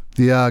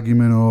the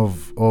argument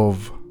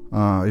of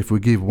if we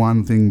give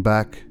one thing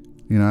back,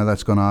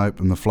 that's going to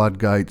open the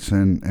floodgates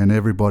and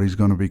everybody's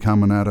going to be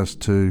coming at us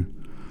to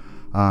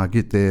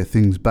get their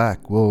things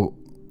back. Well,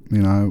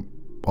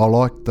 I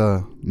like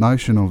the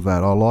notion of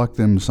that. I like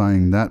them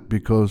saying that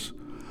because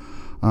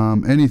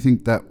anything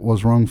that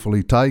was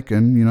wrongfully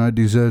taken,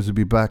 deserves to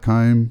be back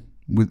home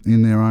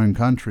within their own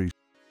country.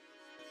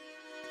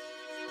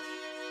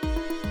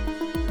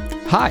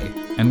 Hi,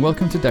 and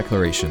welcome to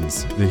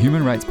Declarations, the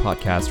human rights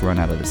podcast run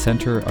out of the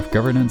Centre of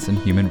Governance and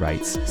Human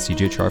Rights,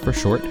 CGHR for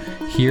short,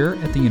 here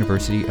at the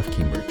University of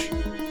Cambridge.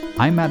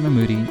 I'm Matt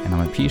Mahmoudi, and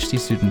I'm a PhD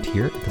student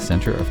here at the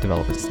Centre of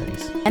Development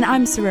Studies. And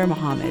I'm Sarer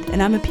Mohammed,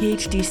 and I'm a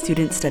PhD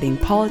student studying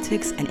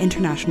politics and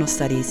international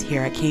studies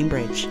here at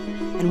Cambridge.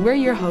 And we're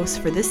your hosts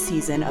for this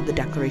season of the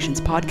Declarations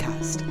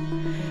podcast.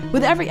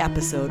 With every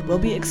episode, we'll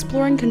be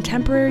exploring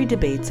contemporary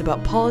debates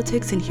about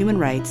politics and human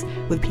rights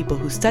with people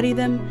who study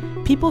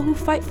them, people who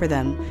fight for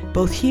them,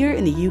 both here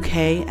in the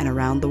UK and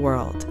around the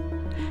world.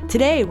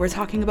 Today, we're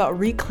talking about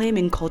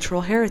reclaiming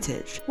cultural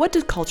heritage. What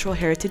does cultural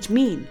heritage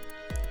mean?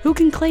 Who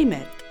can claim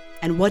it?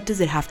 And what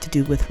does it have to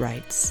do with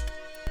rights?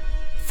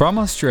 From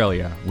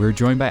Australia, we're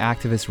joined by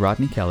activist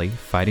Rodney Kelly,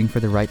 fighting for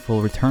the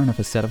rightful return of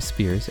a set of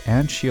spears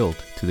and shield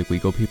to the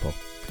Gweagal people.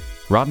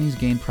 Rodney's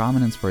gained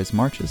prominence for his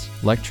marches,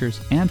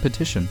 lectures, and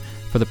petition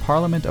for the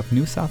Parliament of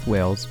New South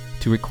Wales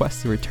to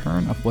request the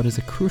return of what is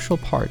a crucial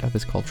part of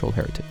his cultural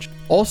heritage.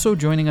 Also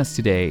joining us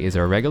today is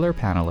our regular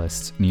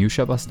panelists,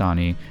 Niyusha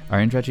Bastani,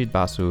 Arindrajit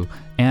Basu,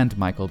 and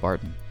Michael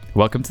Barton.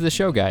 Welcome to the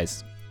show,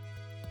 guys.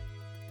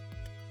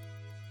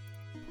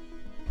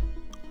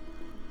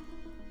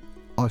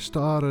 I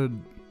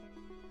started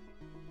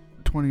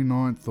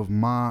 29th of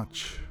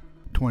March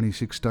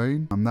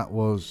 2016, and that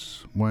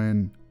was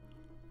when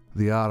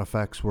the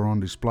artefacts were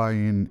on display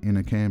in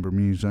a Canberra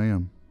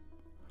museum.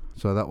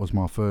 So that was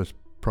my first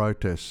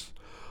protest.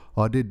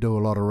 I did do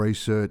a lot of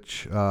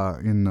research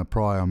in the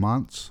prior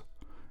months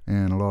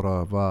and a lot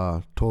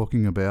of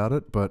talking about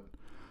it, but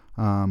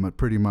it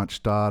pretty much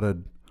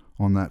started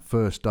on that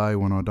first day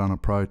when I done a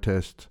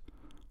protest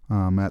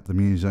at the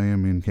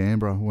museum in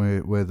Canberra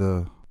where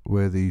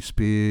the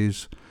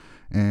spears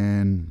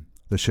and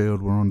the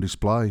shield were on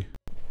display.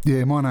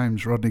 Yeah, my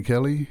name's Rodney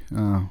Kelly.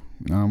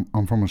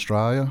 I'm from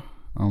Australia.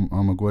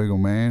 I'm a Gweagal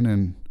man,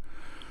 and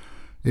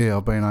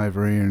I've been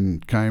over here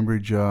in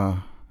Cambridge,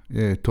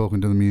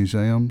 talking to the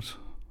museums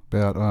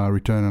about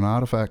returning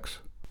artefacts.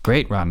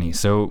 Great, Rodney.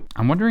 So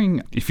I'm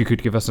wondering if you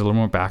could give us a little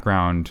more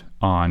background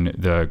on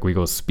the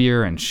Gweagal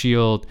spear and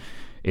shield,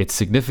 its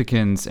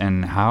significance,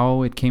 and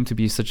how it came to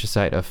be such a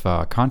site of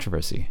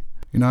controversy.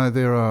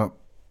 There are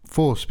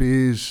 4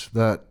 spears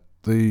that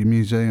the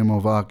Museum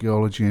of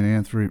Archaeology and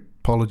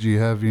Anthropology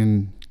have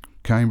in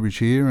Cambridge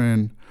here,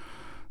 and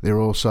there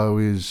also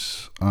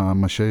is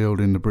a shield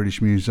in the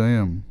British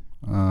Museum.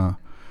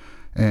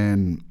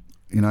 And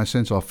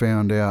since I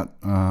found out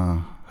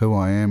who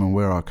I am and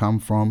where I come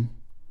from,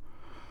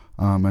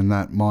 and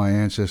that my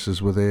ancestors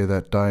were there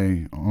that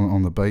day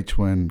on the beach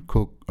when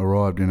Cook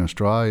arrived in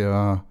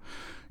Australia,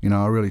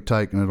 I really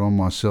taken it on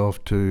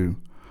myself to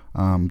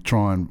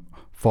try and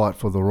fight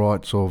for the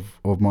rights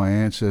of my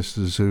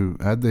ancestors who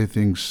had their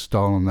things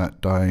stolen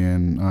that day.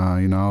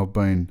 And I've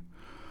been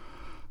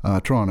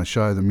trying to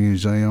show the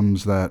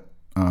museums that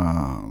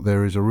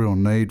there is a real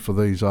need for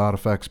these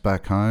artefacts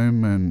back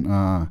home,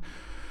 and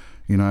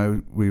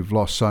we've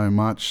lost so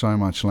much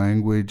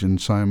language and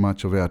so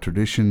much of our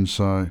traditions.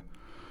 So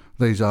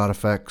these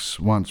artefacts,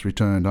 once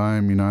returned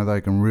home,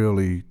 they can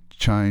really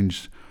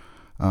change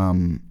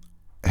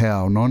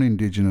how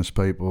non-Indigenous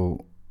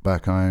people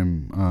back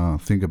home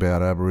think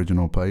about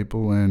Aboriginal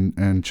people,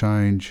 and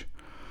change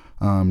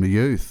the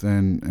youth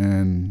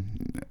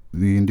and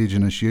the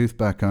Indigenous youth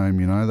back home.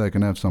 They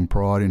can have some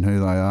pride in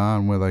who they are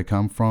and where they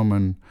come from,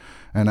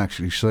 and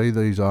actually see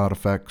these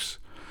artefacts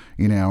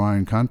in our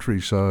own country.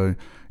 So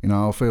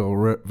I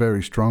feel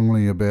very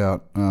strongly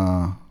about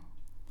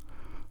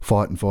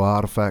fighting for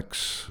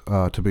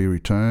artefacts to be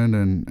returned,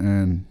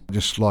 and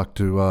just like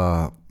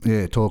to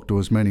talk to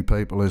as many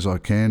people as I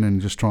can and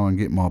just try and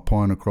get my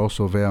point across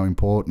of how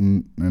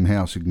important and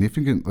how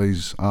significant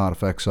these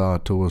artefacts are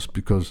to us,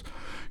 because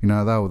they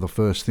were the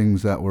first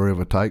things that were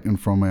ever taken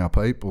from our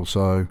people.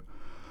 So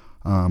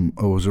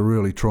it was a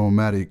really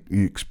traumatic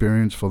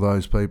experience for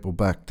those people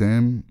back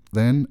then,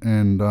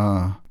 and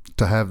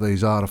to have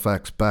these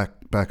artefacts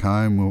back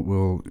home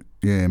will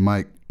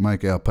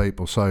make our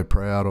people so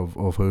proud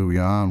of who we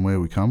are and where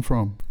we come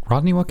from.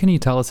 Rodney, what can you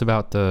tell us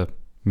about the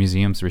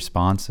museum's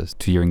responses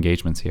to your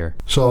engagements here?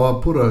 So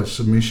I put a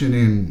submission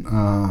in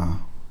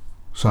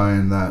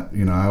saying that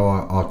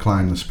I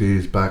claim the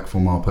spears back for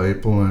my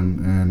people,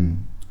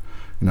 and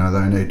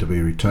they need to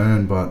be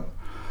returned, but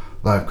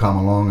they've come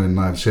along and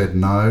they've said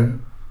no.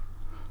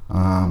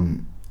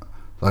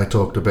 They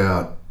talked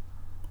about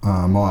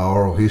my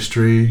oral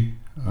history.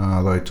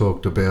 They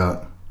talked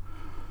about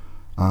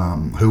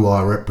who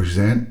I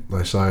represent.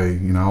 They say,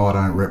 I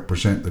don't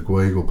represent the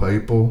Gweagal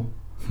people.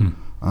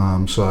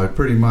 So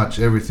pretty much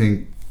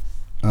everything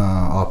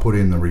I put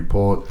in the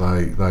report,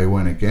 they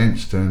went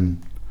against,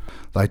 and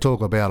they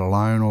talk about a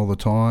loan all the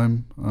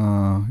time,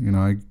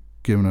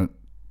 giving it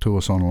to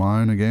us on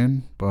loan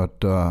again.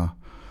 But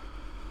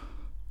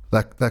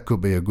that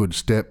could be a good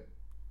step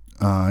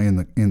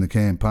in the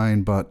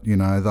campaign. But the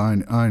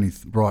only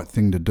right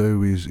thing to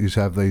do is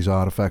have these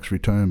artefacts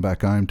returned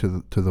back home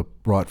to the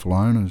rightful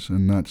owners,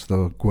 and that's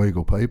the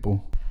Gweagal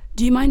people.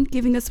 Do you mind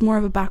giving us more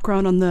of a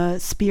background on the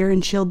spear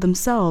and shield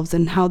themselves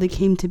and how they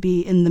came to be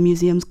in the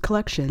museum's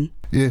collection?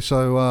 Yeah,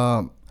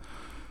 so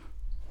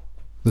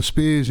the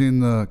spears in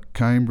the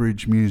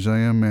Cambridge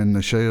Museum and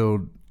the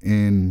shield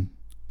in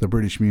the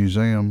British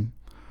Museum,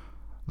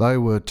 they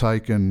were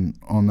taken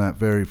on that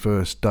very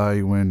first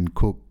day when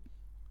Cook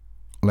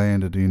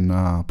landed in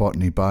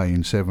Botany Bay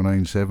in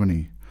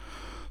 1770.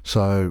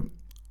 So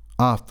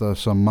after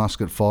some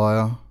musket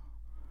fire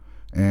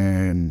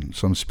and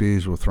some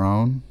spears were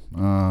thrown,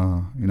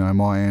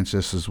 my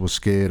ancestors were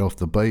scared off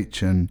the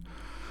beach, and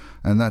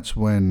that's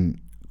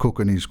when Cook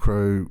and his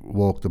crew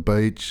walked the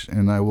beach,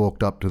 and they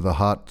walked up to the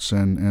huts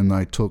and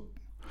they took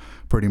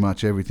pretty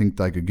much everything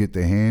they could get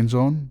their hands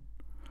on,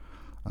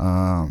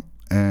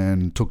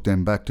 and took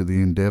them back to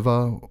the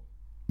Endeavour,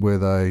 where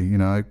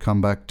they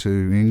come back to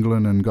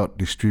England and got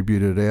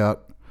distributed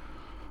out,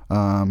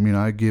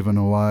 given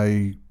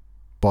away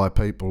by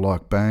people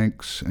like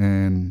Banks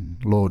and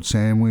Lord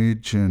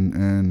Sandwich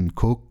and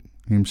Cook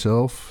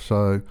himself.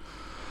 So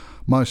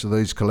most of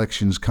these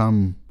collections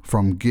come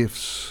from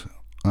gifts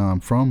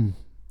from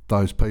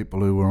those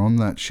people who were on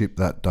that ship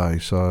that day.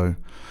 So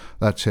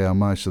that's how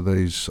most of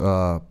these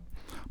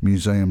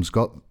museums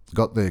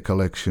got their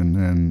collection,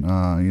 and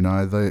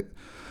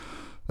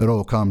it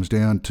all comes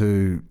down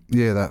to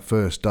that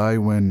first day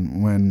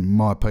when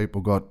my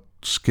people got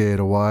scared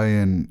away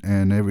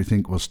and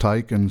everything was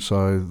taken,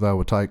 so they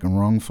were taken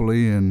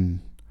wrongfully,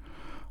 and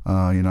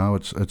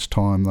it's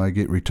time they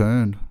get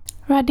returned.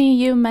 Rodney,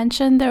 you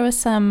mentioned there was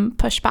some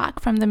pushback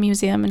from the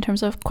museum in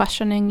terms of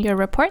questioning your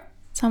report.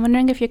 So I'm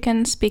wondering if you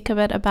can speak a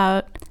bit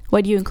about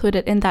what you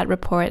included in that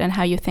report and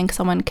how you think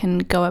someone can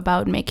go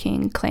about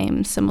making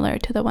claims similar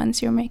to the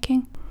ones you're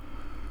making.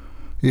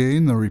 Yeah,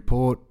 in the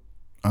report,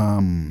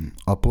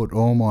 I put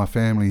all my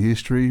family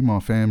history, my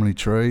family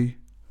tree,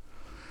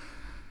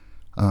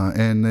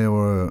 and there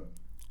were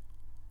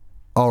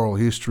oral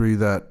history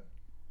that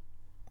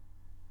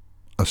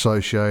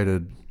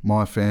associated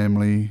my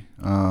family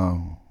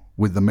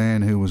with the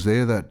man who was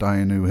there that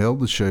day and who held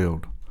the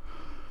shield.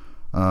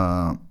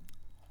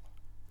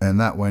 And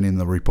that went in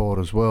the report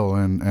as well,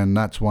 and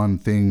that's one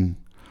thing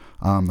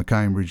the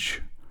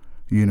Cambridge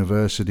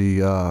University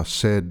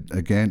said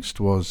against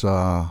was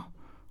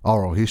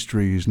oral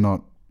history is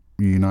not,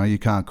 you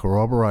can't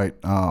corroborate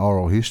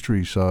oral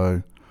history.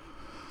 So,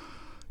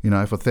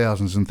 for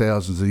thousands and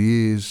thousands of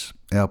years,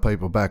 our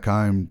people back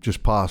home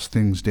just passed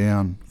things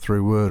down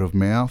through word of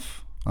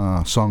mouth,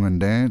 song and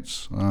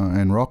dance,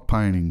 and rock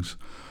paintings.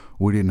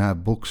 We didn't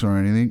have books or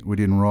anything. We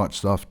didn't write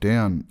stuff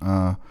down.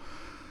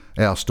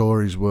 Our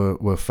stories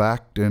were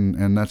fact,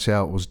 and that's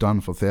how it was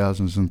done for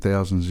thousands and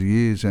thousands of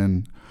years.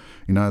 And,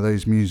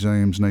 these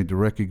museums need to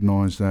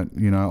recognise that,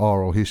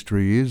 oral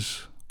history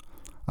is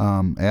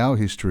our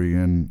history,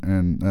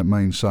 and that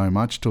means so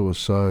much to us.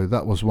 So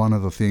that was one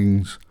of the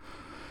things,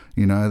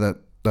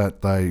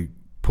 that they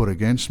put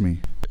against me.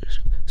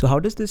 So how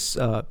does this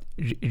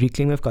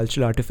reclaiming of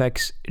cultural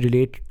artifacts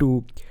relate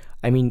to,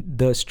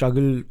 the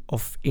struggle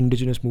of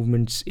indigenous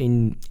movements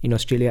in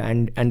Australia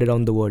and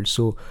around the world?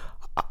 So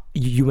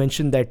you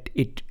mentioned that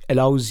it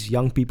allows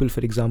young people,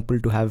 for example,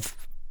 to have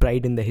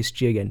pride in their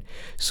history again.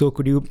 So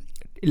could you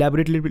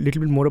elaborate a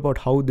little bit more about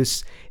how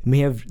this may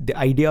have, the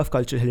idea of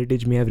cultural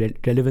heritage may have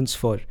relevance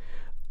for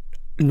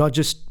not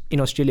just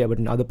in Australia but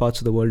in other parts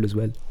of the world as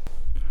well?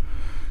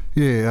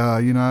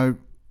 Yeah,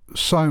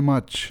 so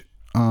much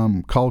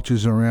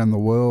cultures around the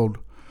world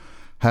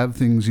have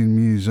things in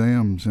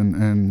museums and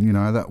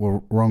that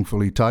were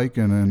wrongfully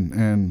taken,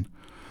 and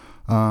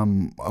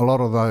a lot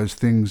of those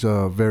things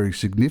are very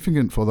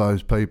significant for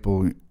those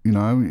people,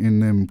 in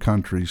them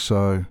countries.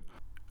 So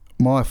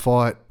my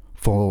fight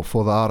for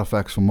the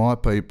artefacts for my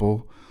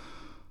people,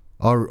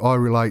 I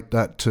relate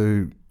that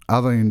to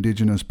other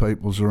Indigenous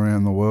peoples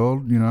around the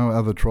world,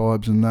 other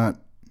tribes and that,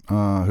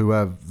 who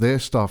have their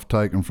stuff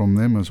taken from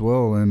them as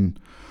well. And,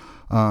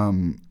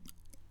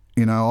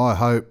 I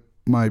hope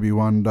maybe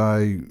one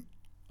day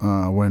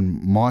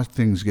when my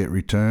things get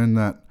returned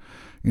that,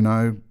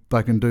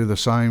 they can do the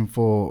same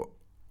for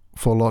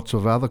lots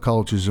of other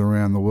cultures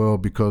around the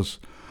world, because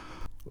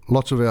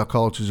lots of our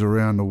cultures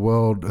around the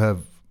world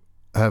have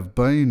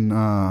been,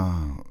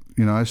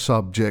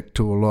 subject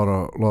to a lot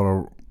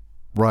of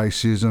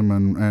racism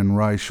and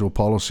racial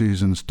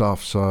policies and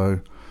stuff.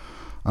 So,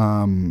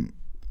 a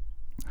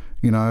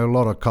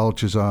lot of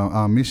cultures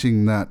are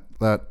missing that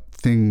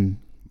thing,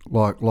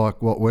 like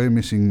what we're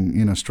missing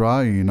in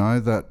Australia.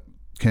 That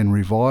can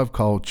revive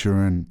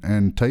culture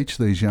and teach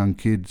these young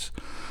kids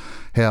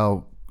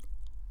how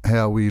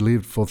we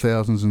lived for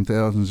thousands and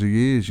thousands of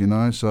years,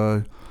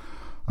 So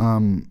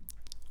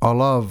I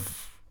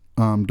love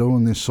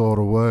doing this sort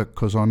of work,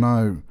 because I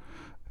know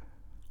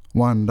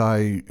one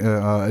day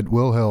it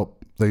will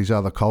help these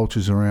other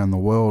cultures around the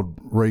world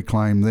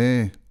reclaim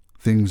their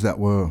things that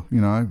were,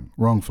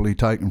 wrongfully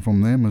taken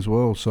from them as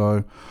well.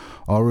 So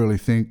I really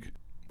think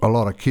a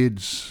lot of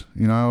kids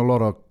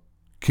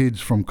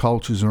from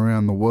cultures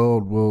around the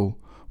world will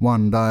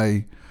one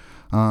day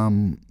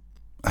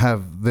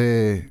have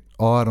their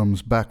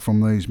items back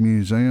from these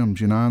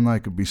museums, and they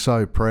could be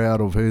so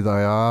proud of who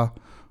they are,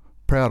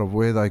 proud of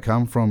where they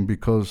come from,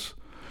 because,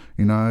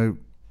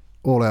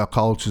 all our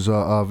cultures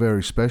are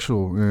very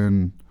special,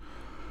 and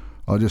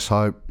I just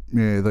hope,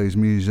 these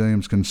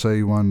museums can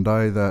see one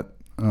day that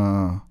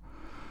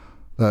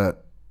that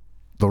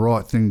the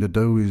right thing to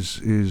do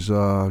is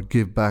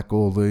give back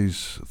all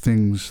these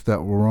things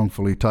that were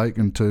wrongfully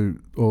taken to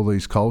all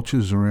these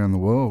cultures around the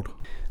world.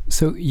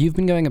 So you've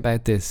been going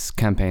about this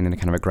campaign in a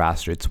kind of a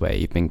grassroots way.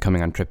 You've been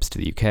coming on trips to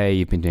the UK,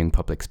 you've been doing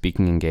public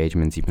speaking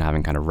engagements, you've been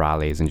having kind of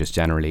rallies and just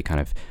generally kind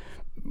of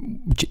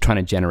trying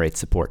to generate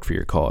support for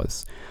your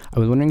cause. I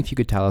was wondering if you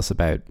could tell us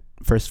about,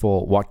 first of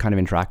all, what kind of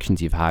interactions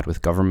you've had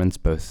with governments,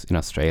 both in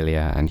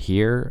Australia and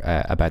here,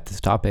 about this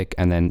topic,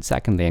 and then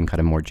secondly, and kind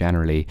of more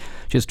generally,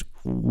 just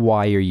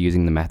why you're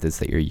using the methods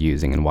that you're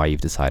using and why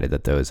you've decided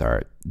that those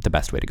are the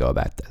best way to go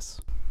about this.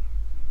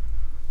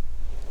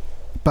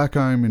 Back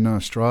home in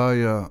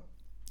Australia,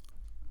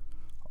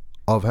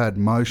 I've had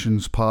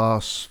motions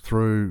pass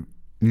through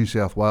New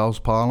South Wales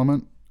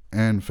Parliament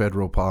and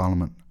Federal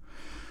Parliament,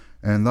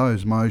 and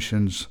those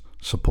motions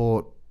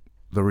support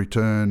the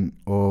return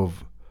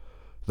of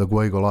the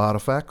Gweagal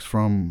artefacts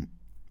from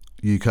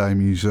UK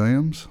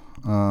museums.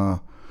 They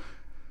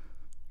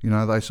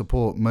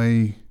support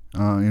me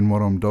in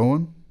what I'm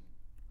doing,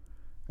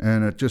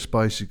 and it just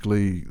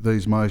basically,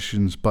 these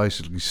motions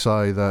basically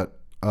say that,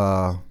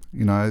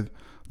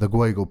 the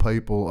Gweagal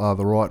people are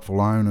the rightful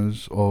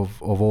owners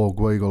of all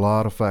Gweagal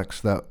artefacts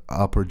that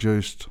are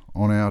produced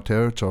on our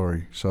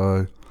territory.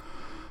 So,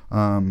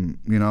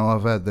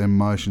 I've had them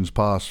motions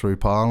passed through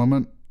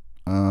Parliament.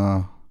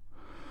 I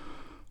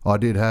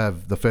did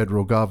have the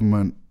federal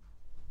government,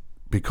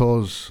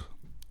 because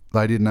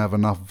they didn't have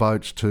enough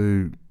votes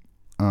to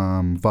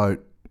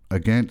vote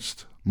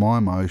against my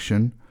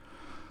motion,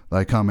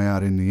 they come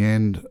out in the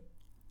end,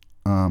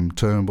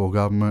 Turnbull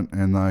government,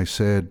 and they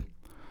said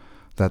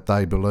that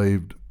they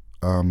believed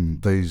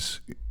these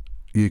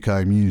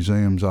UK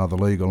museums are the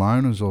legal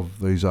owners of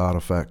these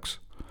artefacts.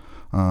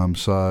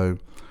 So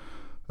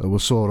it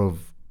was sort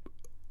of,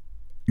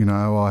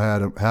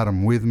 I had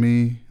them with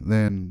me.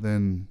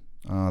 Then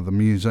the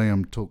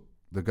museum took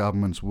the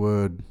government's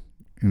word,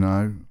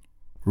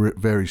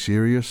 very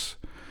serious,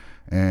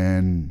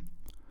 and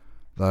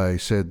they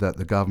said that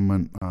the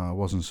government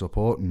wasn't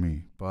supporting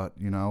me. But,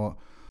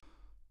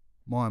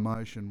 my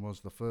motion was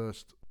the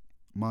first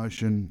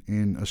motion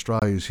in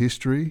Australia's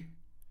history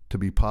to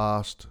be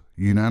passed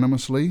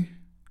unanimously.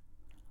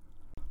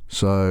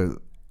 So,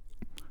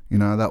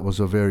 that was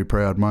a very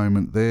proud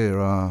moment there,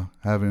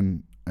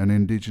 having an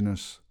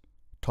Indigenous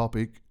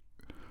topic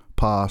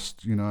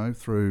passed,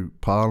 through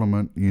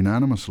Parliament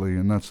unanimously,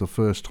 and that's the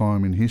first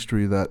time in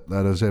history that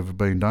has ever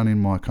been done in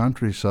my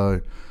country. So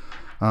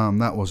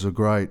that was a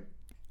great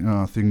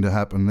thing to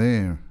happen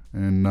there.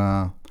 And,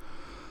 I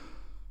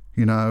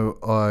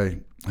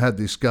had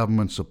this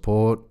government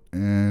support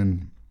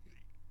and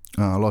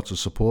lots of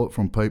support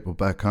from people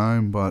back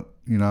home, but,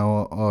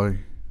 I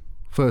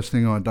first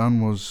thing I done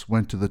was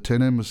went to the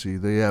Tent Embassy,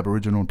 the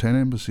Aboriginal Tent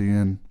Embassy,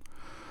 and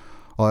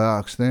I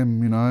asked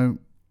them,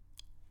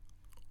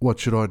 what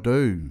should I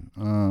do?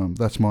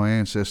 That's my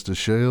ancestor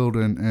shield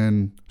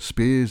and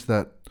spears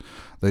that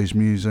these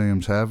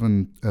museums have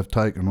and have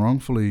taken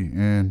wrongfully,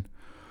 and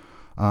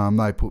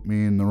they put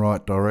me in the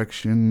right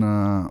direction.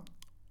 I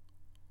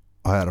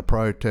had a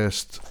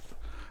protest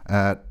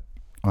at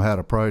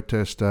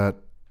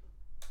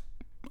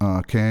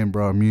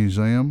Canberra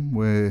Museum,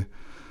 where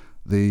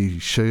the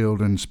shield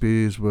and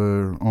spears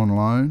were on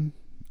loan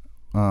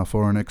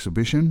for an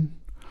exhibition.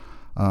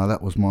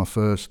 That was my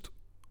first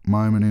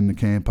moment in the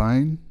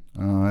campaign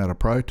at a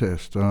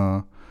protest,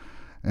 and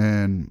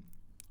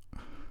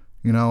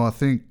I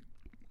think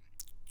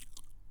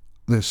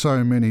there's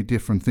so many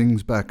different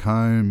things back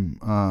home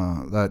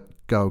that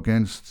go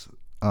against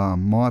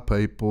my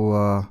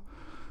people.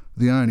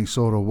 The only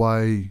sort of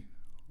way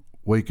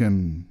we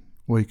can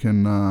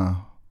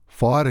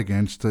fight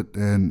against it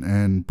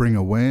and bring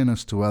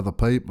awareness to other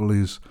people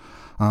is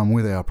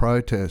with our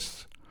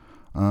protests.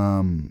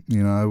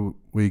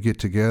 We get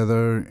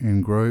together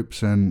in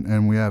groups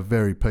and we have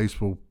very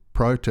peaceful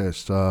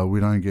protests. We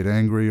don't get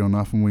angry or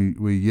nothing.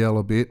 We yell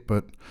a bit,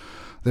 but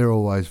they're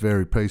always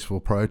very peaceful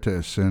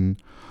protests.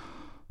 And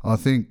I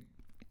think,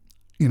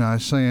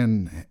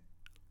 seeing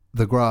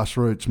the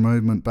grassroots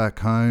movement back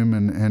home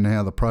and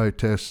how the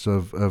protests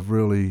have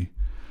really,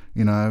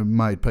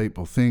 made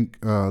people think,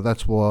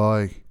 that's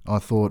why I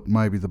thought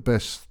maybe the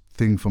best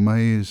thing for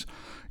me is,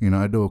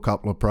 do a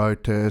couple of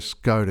protests,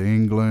 go to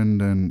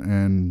England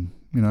and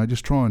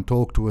just try and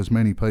talk to as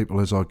many people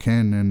as I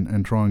can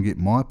and try and get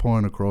my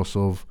point across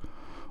of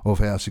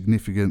how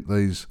significant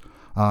these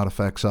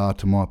artefacts are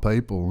to my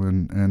people,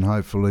 and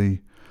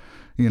hopefully,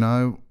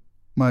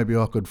 maybe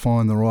I could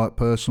find the right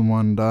person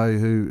one day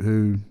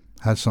who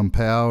has some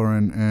power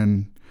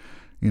and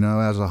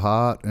has a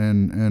heart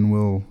and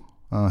will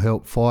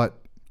help fight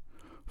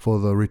for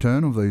the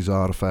return of these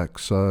artefacts.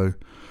 So,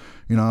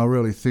 I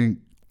really think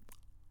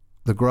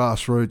the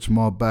grassroots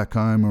mob back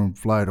home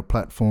have laid a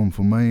platform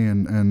for me,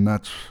 and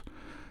that's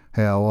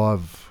how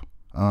I've,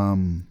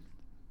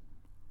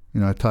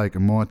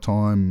 taken my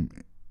time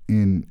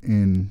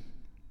in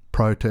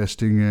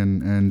protesting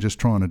and just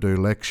trying to do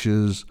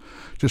lectures,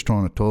 just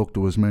trying to talk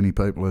to as many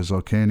people as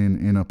I can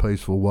in a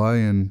peaceful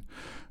way, and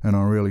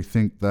I really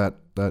think that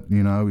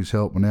is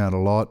helping out a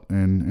lot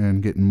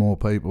and getting more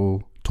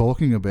people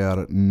talking about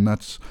it, and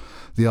that's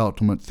the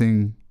ultimate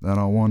thing that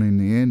I want in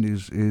the end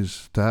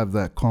is to have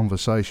that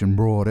conversation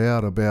brought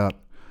out about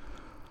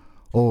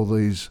all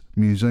these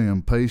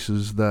museum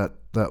pieces that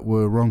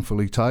were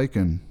wrongfully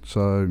taken. So,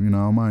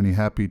 I'm only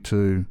happy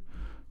to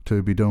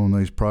be doing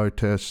these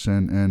protests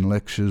and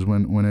lectures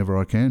whenever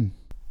I can.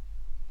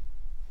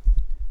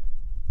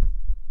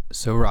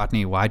 So,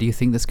 Rodney, why do you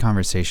think this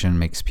conversation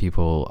makes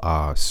people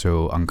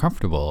so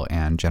uncomfortable,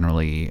 and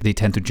generally they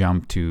tend to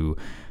jump to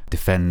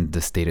defend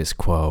the status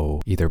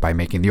quo, either by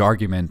making the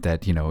argument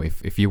that,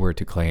 if you were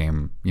to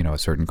claim, a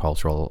certain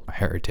cultural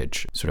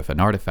heritage, sort of an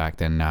artifact,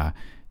 then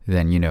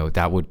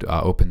that would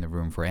open the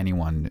room for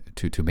anyone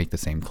to make the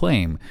same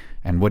claim.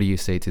 And what do you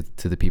say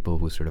to the people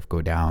who sort of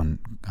go down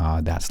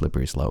that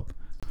slippery slope?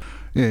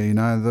 Yeah,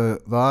 the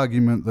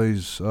argument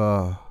these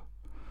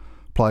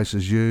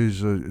places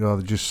use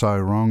are just so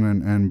wrong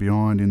and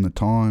behind in the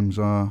times.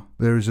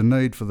 There is a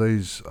need for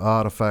these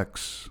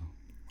artefacts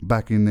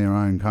back in their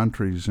own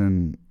countries,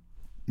 and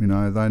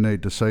they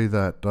need to see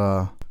that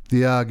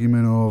the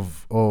argument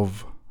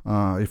of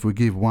if we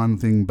give one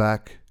thing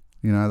back,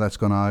 that's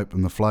going to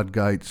open the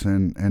floodgates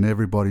and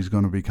everybody's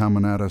going to be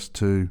coming at us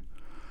to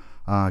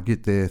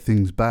get their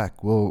things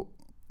back. Well,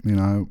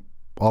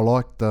 I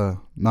like the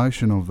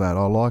notion of that.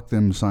 I like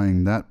them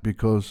saying that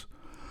because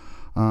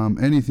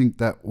anything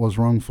that was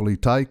wrongfully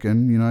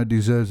taken,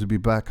 deserves to be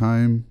back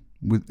home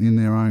in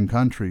their own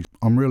country.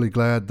 I'm really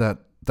glad that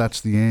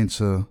that's the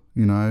answer,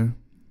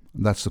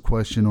 that's the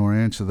question or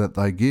answer that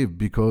they give,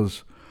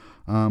 because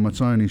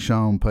it's only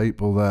showing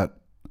people that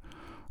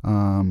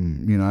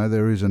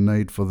there is a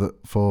need for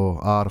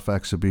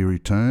artefacts to be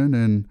returned,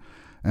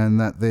 and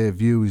that their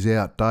view is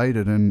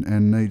outdated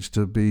and needs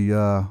to be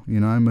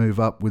move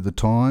up with the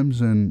times,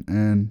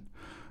 and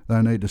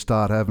they need to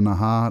start having a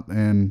heart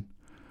and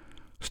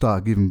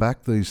start giving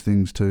back these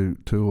things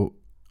to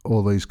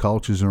all these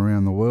cultures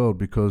around the world,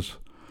 because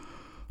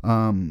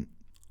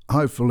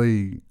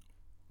hopefully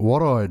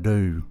what I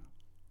do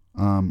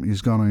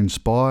is going to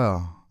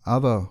inspire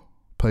other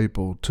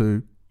people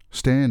to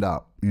stand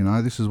up.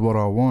 This is what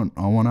I want.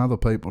 I want other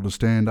people to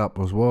stand up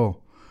as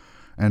well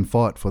and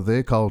fight for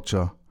their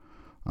culture.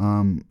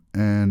 And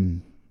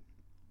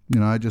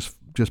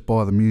just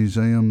by the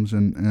museums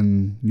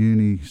and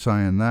uni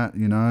saying that,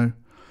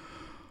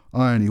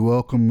 I only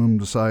welcome them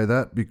to say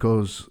that,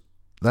 because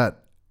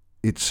that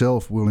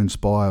itself will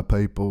inspire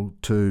people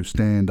to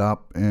stand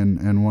up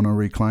and want to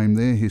reclaim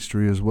their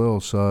history as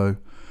well. So,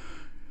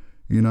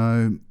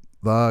 the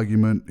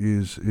argument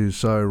is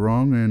so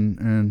wrong,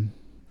 and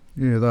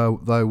yeah,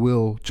 they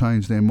will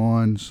change their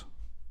minds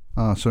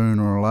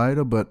sooner or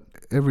later, but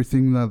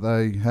everything that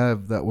they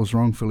have that was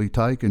wrongfully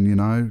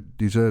taken,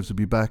 deserves to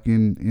be back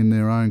in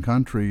their own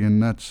country,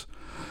 and that's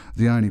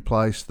the only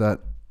place that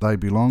they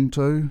belong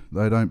to.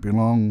 They don't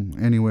belong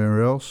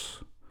anywhere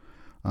else.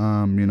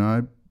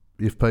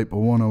 If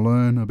people want to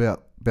learn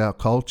about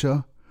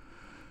culture,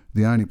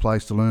 the only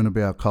place to learn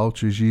about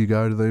culture is you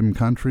go to them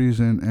countries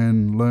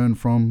and learn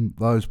from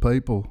those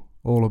people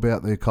all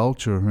about their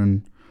culture.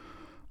 And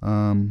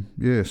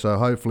so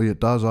hopefully it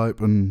does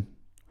open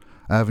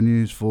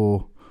avenues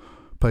for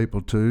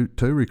people to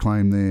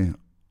reclaim their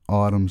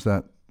items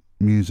that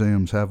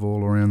museums have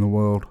all around the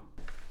world.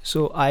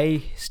 So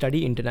I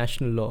study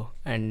international law,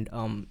 and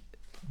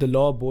the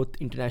law both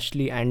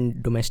internationally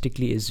and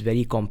domestically is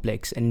very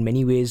complex, and in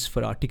many ways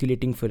for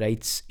articulating for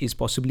rights is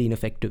possibly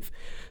ineffective.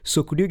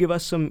 So could you give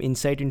us some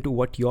insight into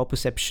what your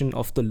perception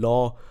of the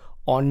law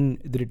on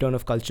the return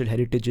of cultural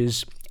heritage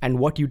is, and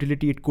what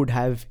utility it could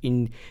have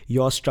in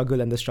your struggle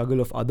and the struggle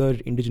of other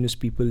indigenous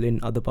people in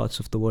other parts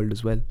of the world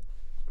as well?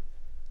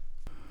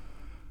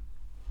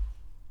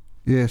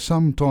 Yeah,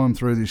 sometime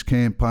through this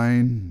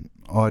campaign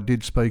I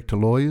did speak to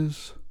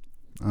lawyers,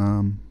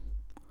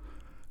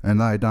 and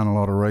they done a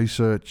lot of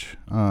research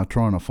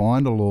trying to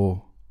find a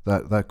law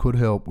that could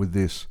help with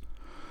this.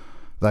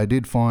 They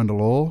did find a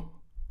law,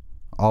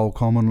 old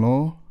common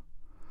law,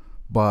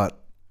 but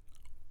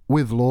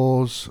with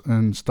laws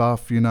and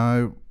stuff, you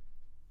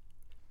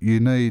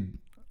need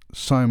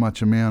so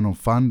much amount of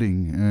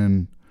funding,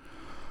 and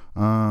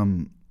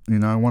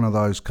one of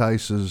those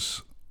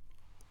cases,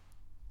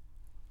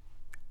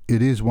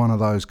 it is one of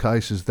those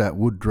cases that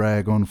would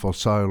drag on for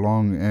so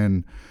long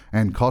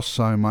and cost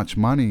so much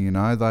money.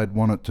 They'd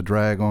want it to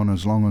drag on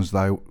as long as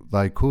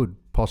they could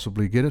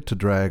possibly get it to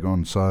drag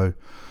on. So,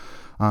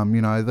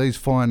 these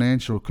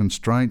financial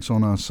constraints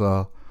on us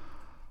are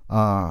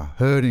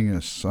hurting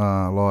us.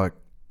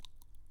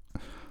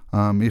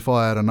 If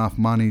I had enough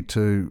money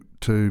to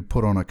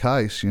put on a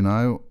case,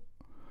 I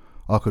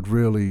could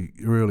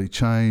really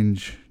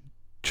change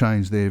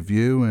their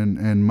view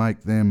and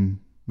make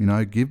them,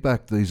 give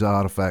back these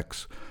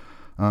artefacts.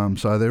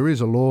 So there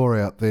is a law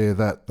out there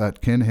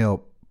that can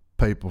help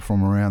people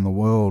from around the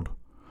world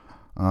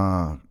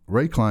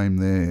reclaim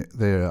their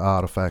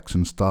artefacts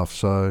and stuff.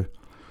 So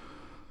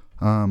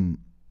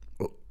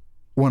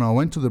when I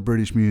went to the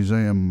British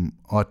Museum,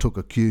 I took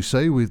a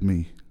QC with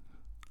me,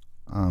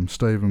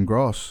 Stephen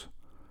Gross,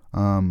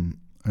 and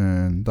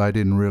they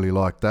didn't really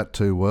like that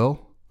too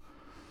well.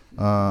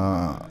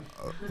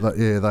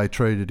 They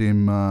treated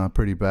him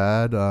pretty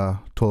bad,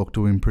 talked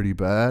to him pretty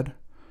bad,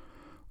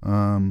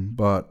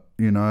 but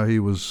he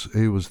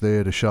was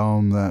there to show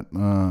him that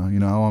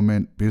I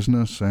meant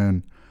business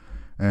and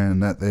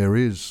that there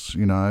is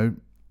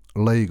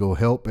legal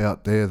help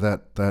out there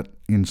that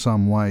in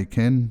some way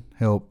can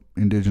help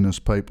Indigenous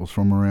peoples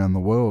from around the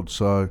world.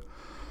 So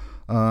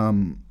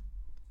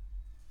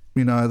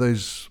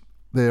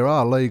there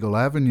are legal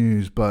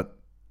avenues, but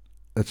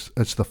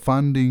it's the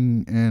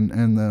funding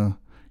and the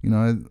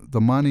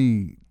the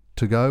money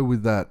to go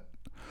with that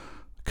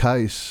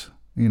case.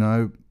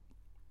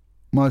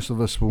 Most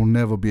of us will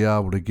never be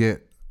able to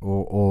get,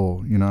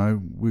 or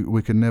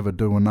we can never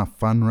do enough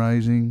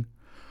fundraising.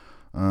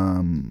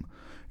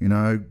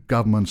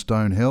 Governments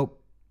don't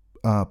help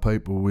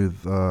people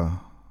with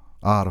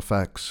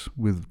artefacts,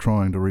 with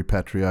trying to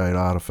repatriate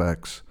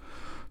artefacts.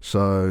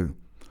 So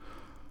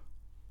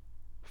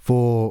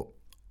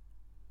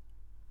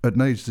it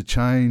needs to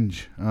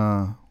change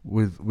I'd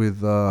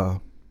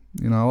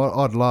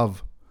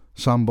love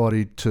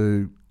somebody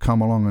to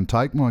come along and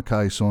take my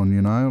case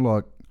on,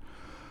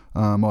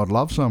 I'd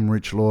love some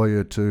rich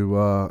lawyer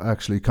to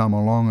actually come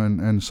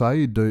along and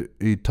say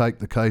he'd take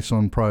the case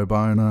on pro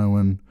bono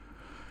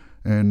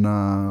and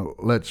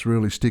let's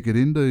really stick it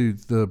into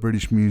the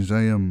British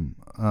Museum.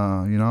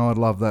 I'd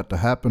love that to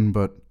happen,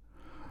 but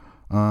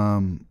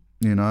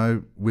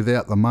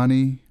without the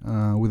money,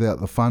 without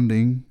the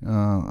funding,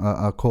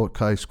 a court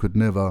case could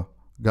never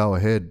go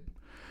ahead.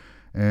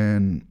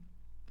 And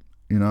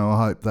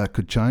I hope that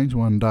could change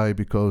one day,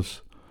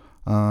 because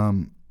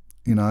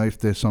if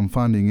there's some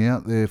funding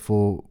out there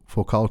for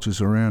cultures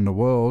around the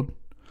world,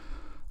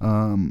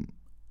 and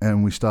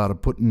we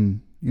started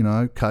putting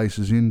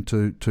cases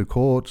into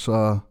courts,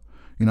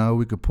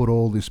 we could put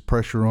all this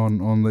pressure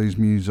on these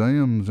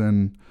museums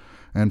and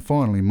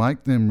finally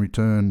make them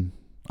return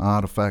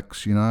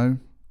artefacts,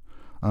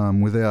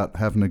 without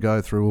having to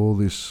go through all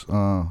this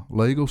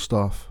legal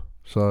stuff.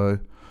 So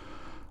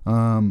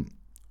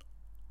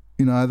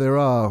there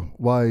are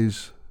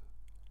ways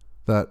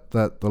that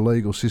the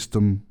legal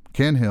system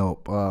can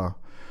help.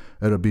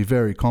 It'll be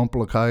very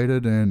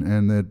complicated,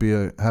 and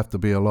there'd have to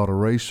be a lot of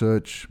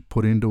research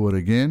put into it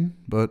again.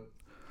 But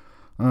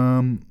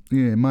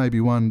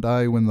maybe one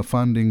day when the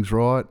funding's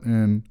right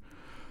and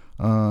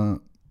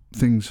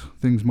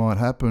things might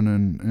happen,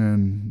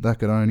 and that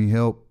could only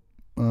help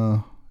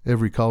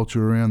every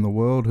culture around the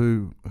world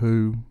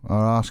who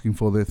are asking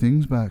for their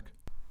things back.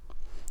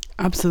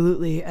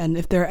 Absolutely. And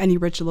if there are any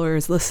rich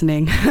lawyers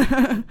listening,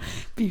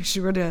 be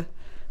sure to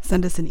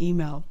send us an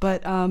email.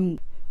 But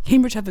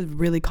Cambridge have a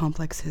really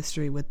complex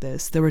history with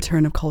this, the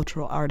return of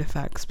cultural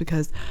artifacts,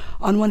 because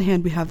on one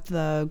hand we have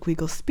the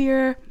Guigal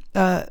Spear.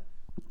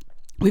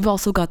 We've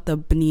also got the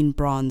Benin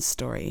bronze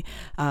story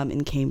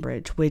in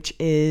Cambridge, which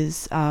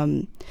is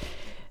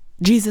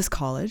Jesus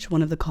College,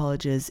 one of the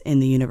colleges in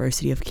the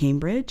University of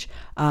Cambridge,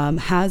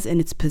 has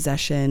in its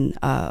possession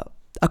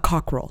a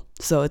cockerel.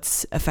 So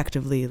it's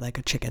effectively like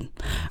a chicken,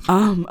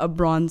 a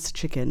bronze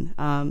chicken.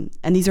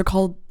 And these are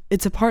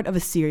it's a part of a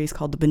series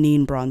called the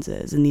Benin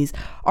Bronzes. And these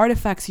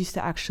artifacts used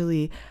to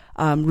actually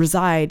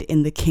reside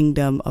in the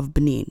kingdom of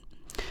Benin,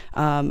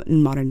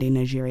 in modern day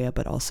Nigeria,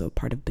 but also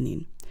part of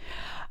Benin.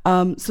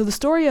 So the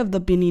story of the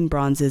Benin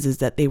Bronzes is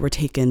that they were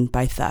taken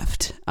by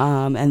theft,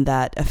 and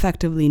that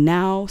effectively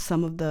now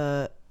some of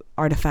the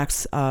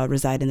artifacts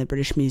reside in the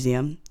British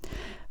Museum,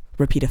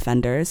 repeat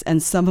offenders,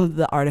 and some of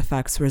the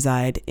artifacts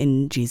reside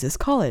in Jesus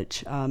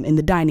College, in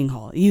the dining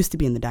hall. It used to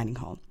be in the dining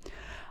hall.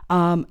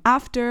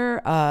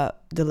 After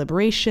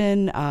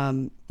deliberation,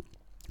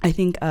 I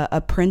think a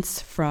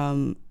prince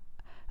from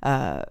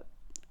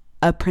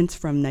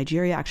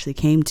Nigeria actually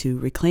came to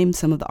reclaim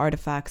some of the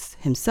artifacts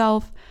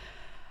himself.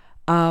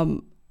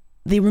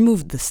 They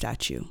removed the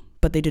statue,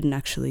 but they didn't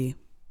actually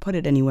put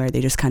it anywhere.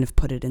 They just kind of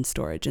put it in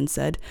storage and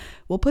said,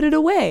 we'll put it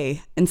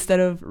away, instead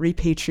of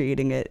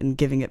repatriating it and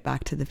giving it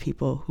back to the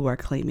people who are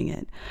claiming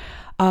it.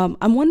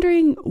 I'm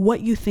wondering what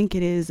you think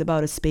it is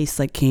about a space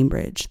like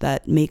Cambridge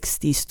that makes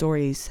these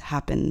stories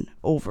happen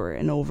over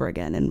and over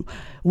again. And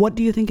what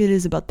do you think it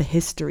is about the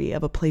history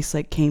of a place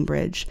like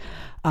Cambridge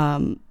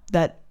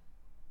that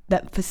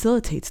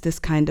facilitates this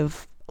kind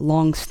of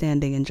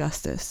long-standing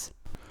injustice?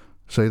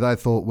 See, they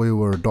thought we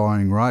were a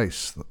dying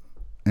race,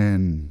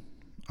 and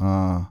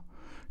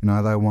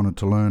they wanted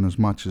to learn as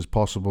much as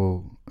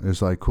possible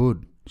as they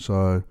could.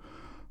 So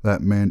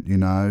that meant,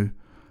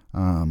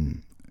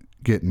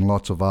 getting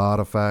lots of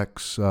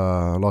artefacts,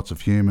 lots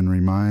of human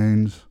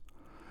remains.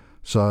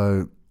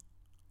 So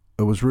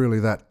it was really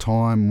that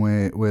time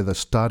where the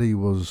study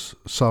was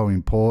so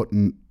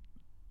important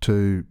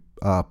to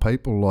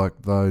people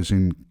like those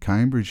in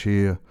Cambridge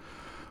here,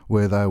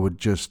 where they would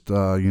just,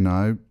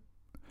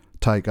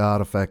 take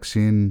artefacts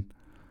in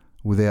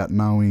without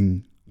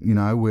knowing,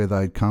 where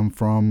they'd come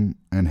from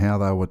and how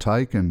they were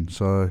taken.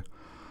 So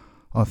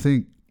I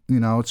think,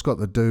 it's got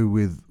to do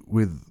with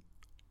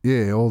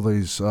all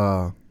these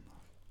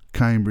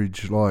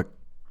Cambridge, like,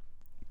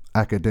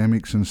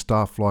 academics and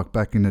stuff, like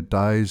back in the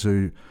days,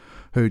 who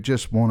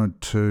just wanted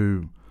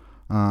to,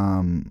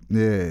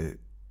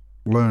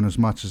 learn as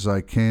much as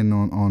they can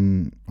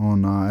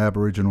on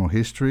Aboriginal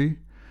history,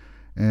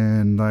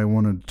 and they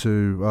wanted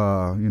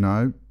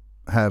to,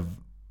 have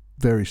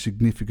very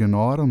significant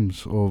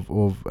items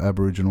of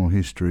Aboriginal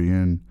history,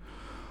 and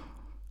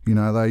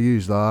they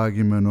use the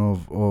argument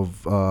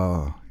of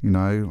a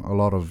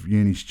lot of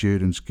uni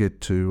students get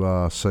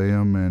to see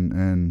them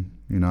and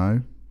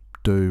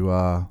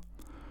do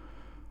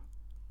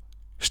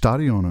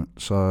study on it.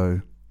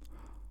 So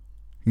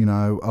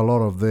a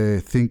lot of their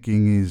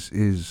thinking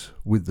is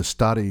with the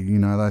study.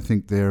 They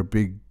think they're a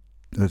big.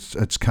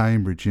 It's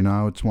Cambridge.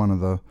 It's one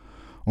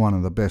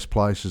of the best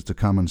places to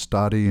come and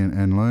study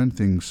and learn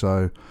things.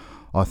 So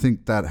I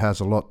think that has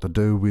a lot to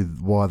do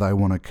with why they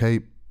want to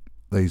keep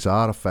these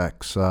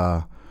artefacts,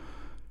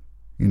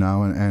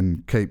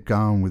 and keep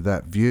going with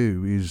that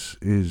view. Is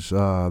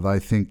they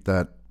think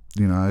that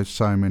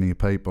so many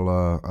people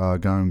are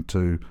going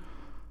to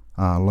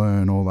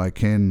learn all they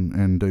can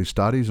and do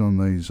studies on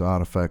these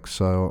artefacts.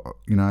 So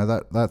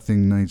that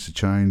thing needs to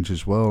change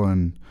as well,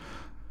 and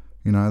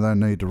they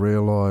need to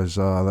realise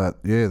that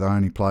the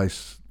only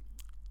place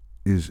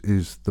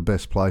is the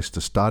best place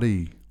to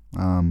study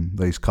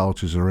these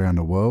cultures around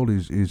the world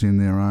is in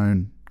their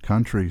own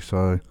country.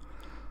 So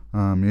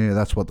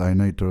that's what they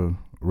need to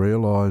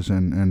realise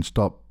and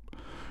stop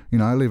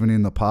living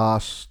in the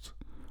past,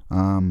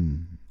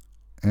 and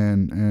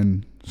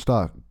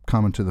start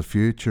coming to the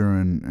future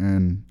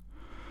and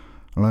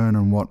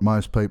learning what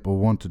most people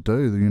want to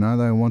do.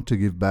 They want to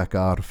give back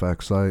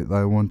artefacts.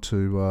 They want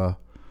to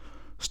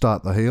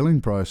start the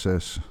healing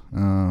process,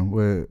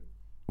 where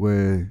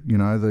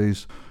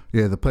these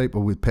the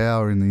people with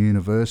power in the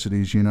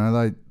universities,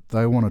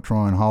 they want to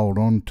try and hold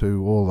on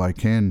to all they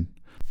can.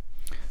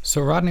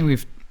 So Rodney,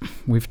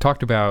 we've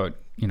talked about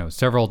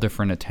several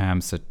different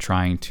attempts at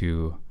trying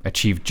to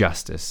achieve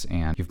justice,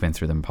 and you've been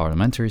through the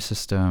parliamentary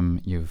system,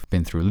 you've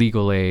been through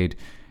legal aid,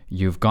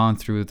 you've gone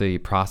through the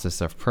process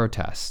of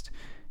protest.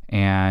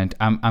 And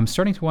I'm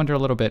starting to wonder a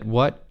little bit,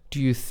 what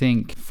do you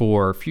think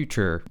for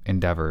future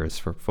endeavors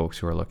for folks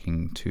who are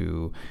looking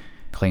to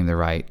claim the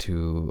right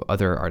to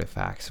other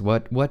artifacts?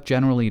 What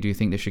generally do you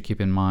think they should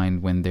keep in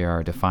mind when they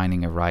are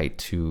defining a right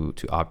to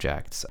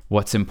objects?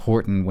 What's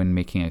important when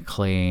making a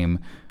claim?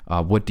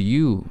 What do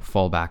you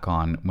fall back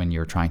on when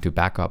you're trying to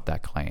back up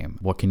that claim?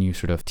 What can you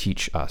sort of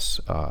teach us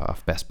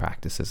of best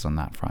practices on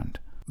that front?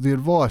 The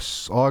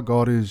advice I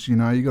got is, you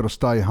got to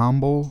stay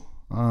humble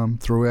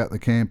throughout the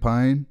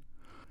campaign.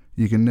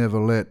 You can never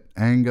let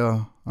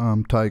anger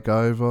take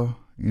over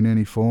in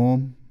any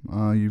form.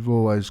 You've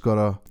always got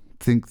to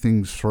think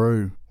things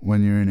through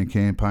when you're in a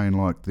campaign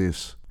like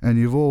this, and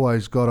you've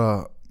always got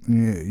to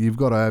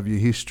have your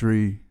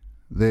history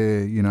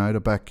there, to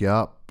back you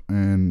up,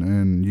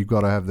 and you've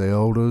got to have the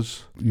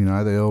elders.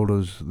 The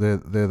elders, they're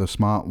the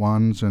smart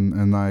ones,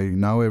 and they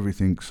know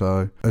everything.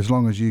 So as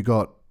long as you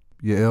got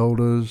your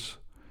elders,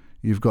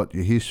 you've got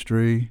your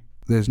history,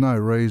 there's no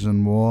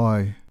reason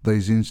why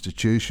these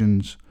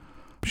institutions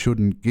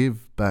shouldn't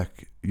give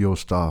back your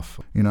stuff.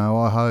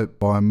 I hope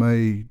by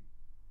me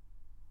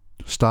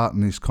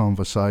starting this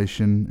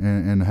conversation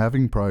and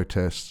having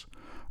protests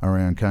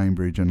around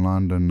Cambridge and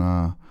London,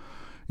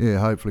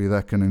 hopefully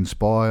that can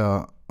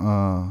inspire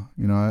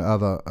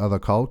other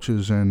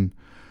cultures, and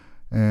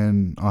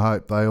I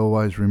hope they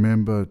always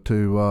remember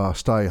to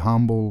stay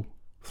humble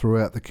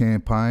throughout the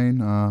campaign.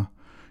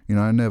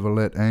 Never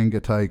let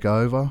anger take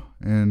over,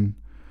 and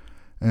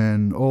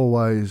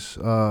always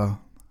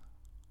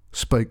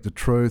speak the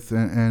truth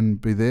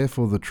and be there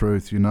for the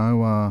truth.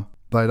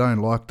 They don't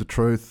like the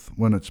truth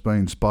when it's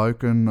been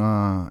spoken,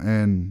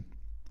 and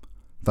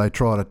they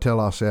try to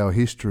tell us our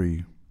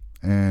history.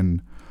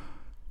 And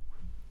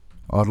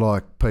I'd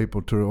like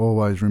people to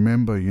always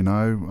remember,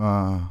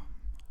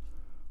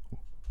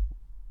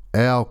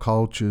 our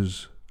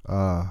cultures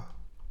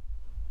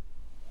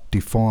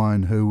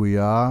define who we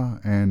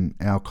are, and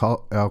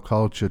our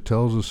culture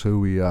tells us who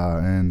we are.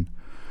 And,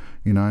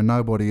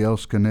 nobody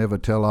else can ever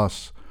tell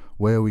us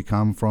where we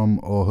come from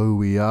or who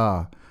we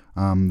are.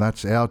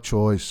 That's our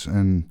choice,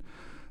 and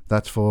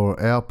that's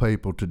for our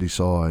people to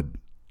decide.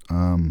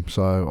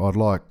 So I'd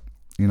like,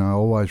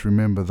 always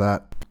remember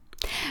that.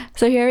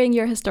 So hearing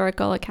your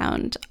historical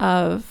account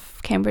of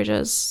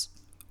Cambridge's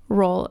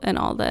role in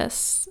all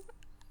this,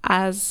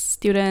 as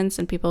students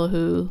and people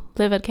who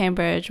live at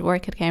Cambridge,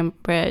 work at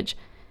Cambridge,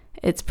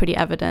 it's pretty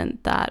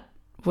evident that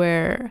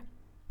we're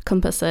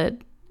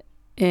complicit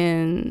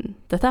in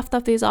the theft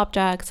of these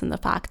objects and the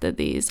fact that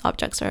these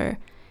objects are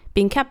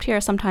being kept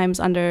here sometimes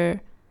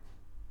under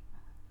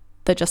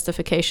the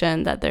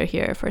justification that they're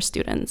here for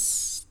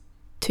students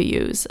to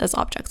use as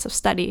objects of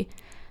study.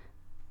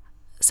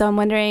 So I'm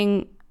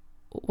wondering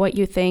what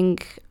you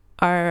think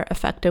are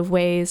effective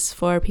ways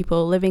for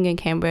people living in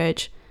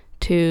Cambridge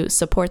to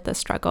support the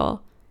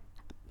struggle,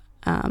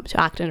 to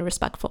act in a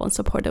respectful and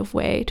supportive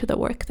way to the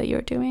work that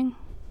you're doing.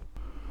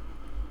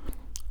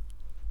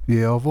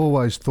 Yeah, I've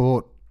always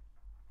thought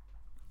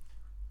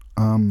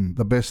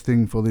the best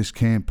thing for this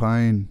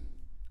campaign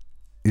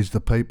is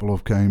the people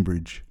of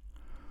Cambridge.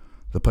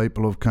 The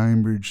people of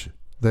Cambridge,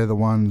 they're the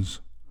ones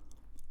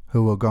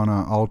who are going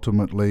to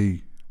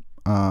ultimately,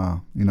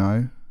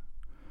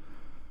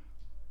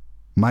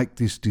 make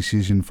this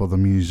decision for the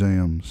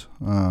museums.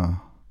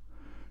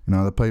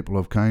 The people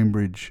of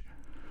Cambridge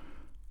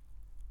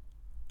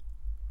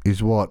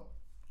is what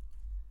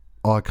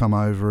I come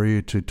over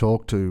here to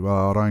talk to.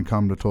 I don't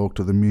come to talk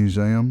to the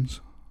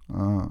museums.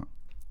 I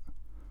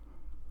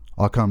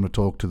come to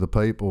talk to the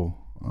people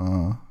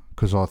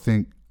because I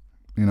think,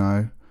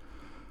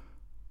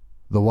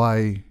 the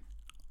way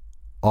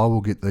I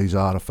will get these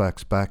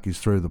artefacts back is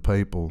through the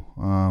people,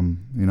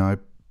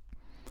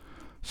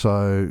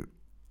 So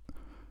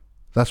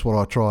that's what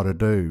I try to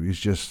do, is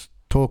just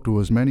talk to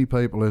as many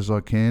people as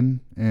I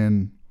can,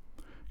 and,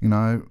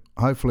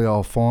 hopefully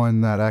I'll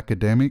find that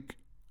academic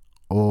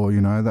or,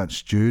 that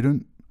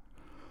student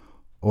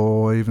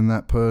or even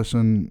that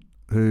person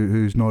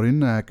who's not in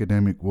the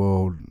academic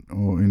world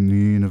or in the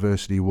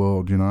university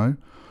world,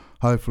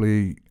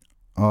 Hopefully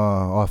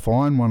I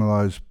find one of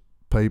those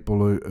people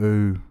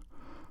who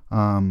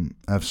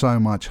have so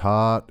much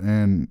heart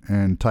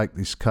and take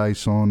this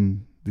case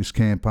on, this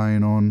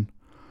campaign on,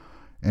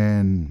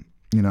 and,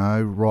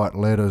 write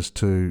letters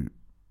to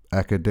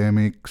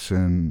academics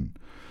and,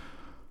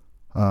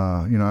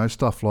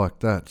 stuff like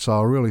that.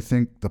 So I really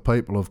think the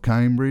people of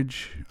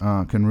Cambridge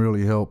can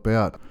really help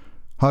out.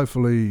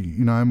 Hopefully,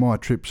 my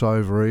trips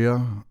over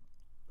here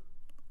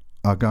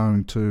are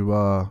going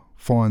to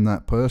find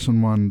that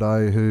person one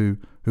day who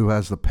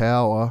has the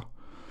power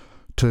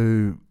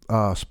to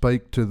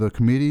speak to the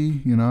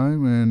committee,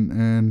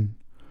 and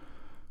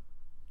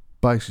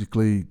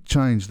basically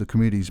change the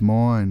committee's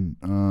mind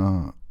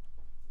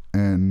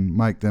and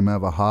make them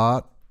have a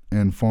heart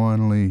and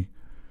finally,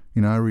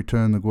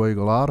 return the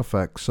Gweagal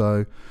artefacts.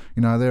 So,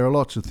 there are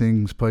lots of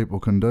things people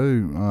can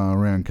do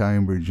around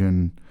Cambridge,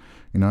 and,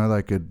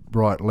 they could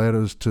write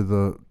letters to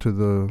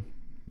the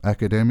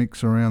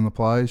academics around the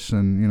place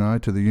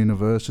and, to the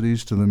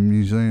universities, to the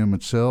museum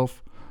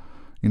itself,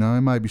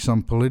 maybe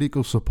some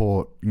political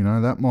support,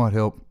 that might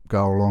help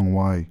go a long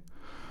way.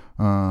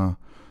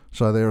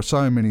 So there are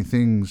so many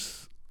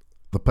things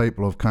the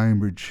people of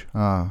Cambridge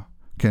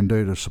can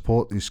do to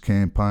support this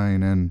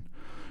campaign, and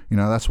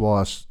that's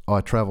why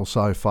I travel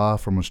so far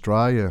from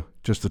Australia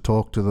just to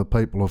talk to the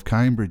people of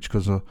Cambridge,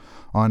 because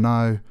I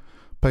know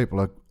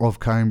people of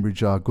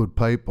Cambridge are good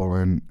people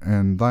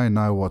and they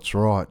know what's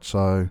right.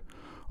 So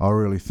I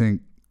really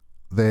think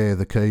they're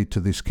the key to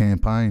this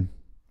campaign.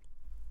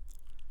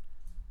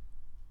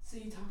 So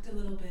you talked a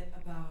little bit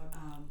about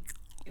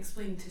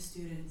explaining to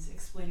students,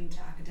 explaining to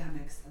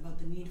academics about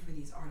the need for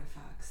these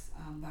artifacts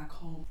back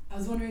home. I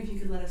was wondering if you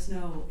could let us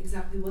know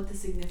exactly what the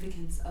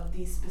significance of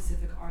these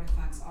specific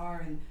artifacts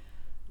are and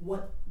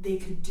what they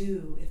could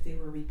do if they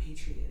were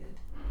repatriated.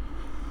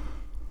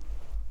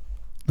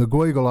 The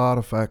Gweagal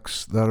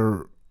artefacts that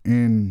are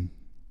in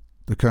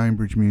the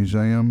Cambridge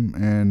Museum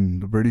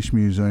and the British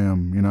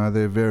Museum,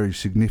 they're very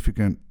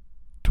significant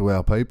to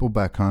our people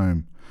back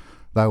home.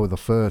 They were the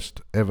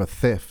first ever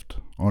theft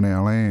on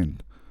our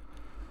land.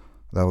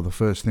 They were the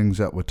first things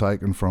that were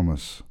taken from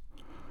us.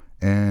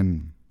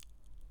 And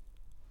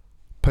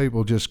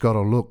people just got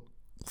to look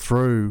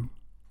through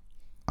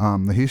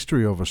the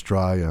history of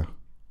Australia,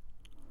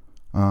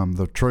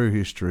 the true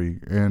history,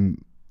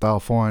 and they'll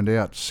find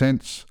out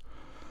since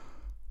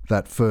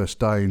that first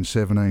day in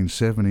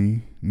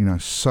 1770,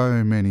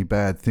 so many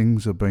bad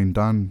things have been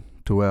done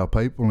to our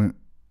people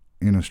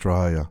in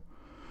Australia.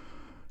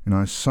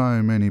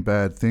 So many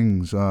bad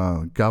things.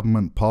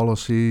 Government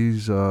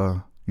policies,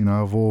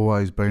 have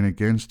always been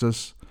against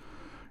us.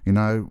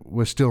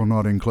 We're still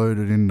not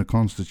included in the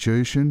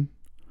Constitution.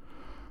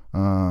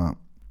 Until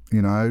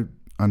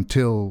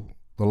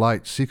the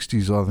late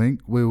 60s, I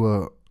think, we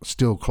were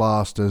still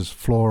classed as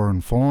flora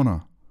and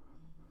fauna.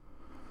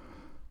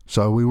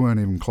 So we weren't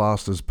even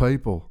classed as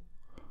people.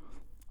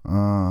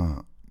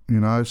 So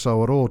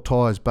it all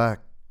ties back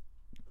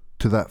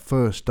to that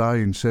first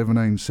day in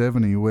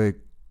 1770 where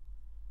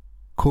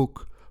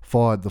Cook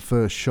fired the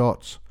first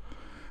shots.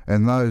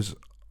 And those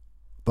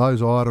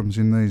items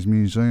in these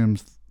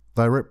museums,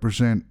 they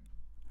represent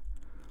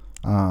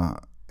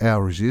our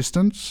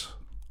resistance,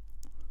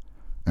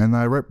 and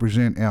they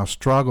represent our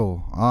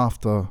struggle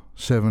after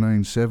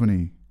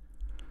 1770,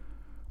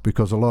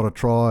 because a lot of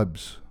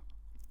tribes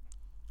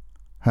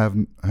have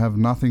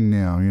nothing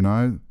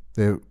now.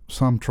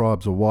 Some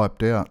tribes are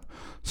wiped out,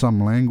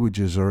 some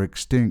languages are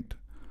extinct.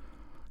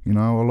 You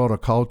know, a lot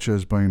of culture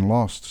has been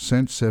lost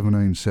since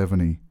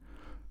 1770.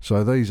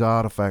 So these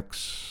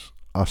artefacts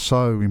are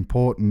so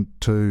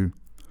important to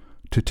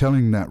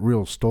telling that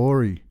real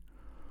story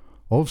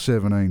of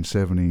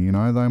 1770. You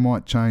know, they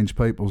might change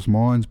people's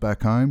minds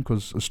back home,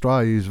 because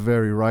Australia is a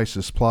very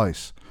racist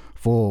place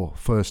for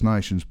First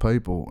Nations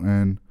people,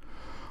 and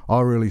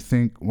I really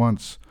think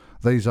once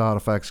these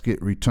artefacts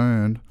get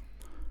returned,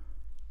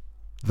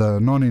 the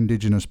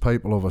non-Indigenous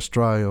people of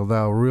Australia,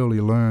 they'll really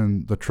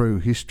learn the true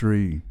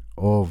history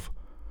of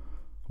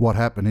what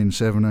happened in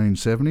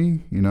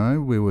 1770. You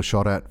know, we were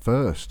shot at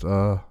first.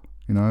 You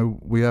know,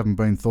 we haven't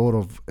been thought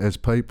of as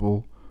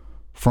people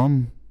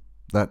from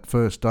that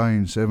first day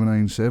in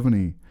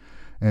 1770,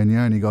 and you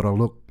only got to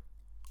look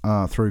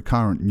through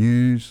current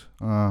news,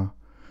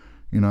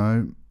 you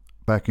know,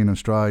 back in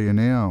Australia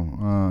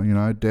now, you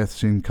know,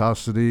 deaths in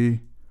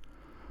custody,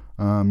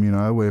 you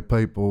know, where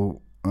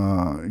people,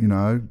 you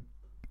know,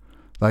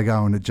 they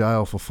go into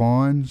jail for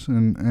fines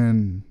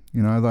and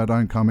you know, they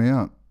don't come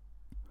out.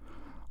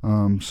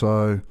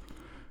 So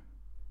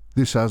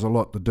this has a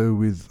lot to do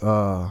with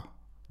the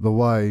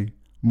way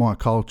my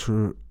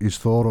culture is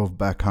thought of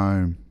back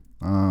home.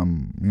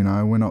 You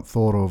know, we're not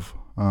thought of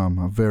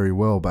very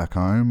well back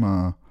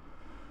home.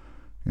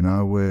 You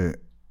know,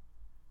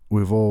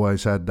 we've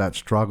always had that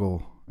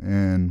struggle,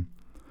 and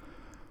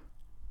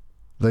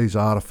these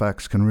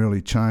artefacts can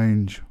really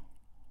change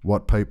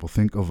what people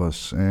think of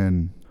us.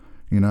 And,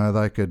 you know,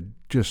 they could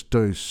just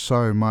do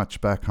so much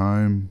back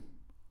home,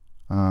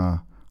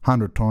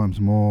 100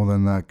 times more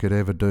than they could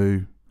ever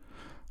do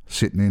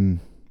sitting in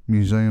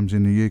museums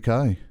in the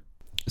UK.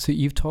 So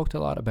you've talked a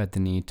lot about the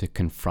need to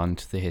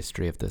confront the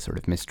history of the sort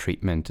of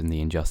mistreatment and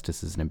the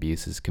injustices and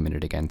abuses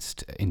committed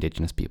against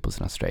Indigenous peoples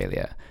in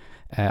Australia.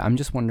 I'm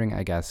just wondering,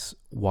 I guess,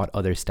 what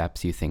other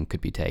steps you think could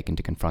be taken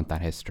to confront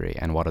that history,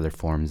 and what other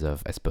forms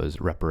of, I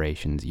suppose,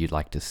 reparations you'd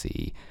like to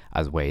see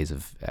as ways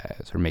of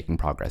sort of making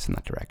progress in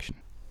that direction.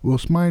 Well,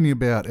 it's mainly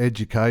about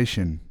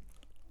education.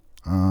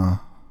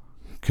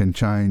 Can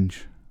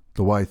change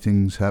the way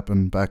things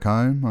happen back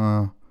home.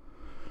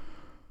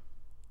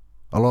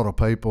 A lot of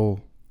people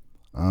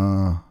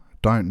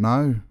don't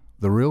know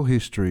the real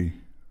history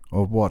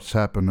of what's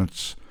happened.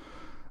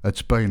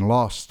 It's been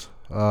lost.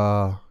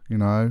 You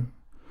know,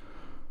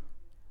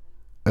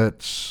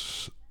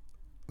 it's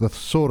the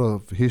sort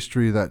of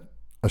history that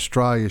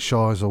Australia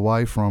shies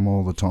away from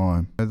all the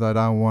time. They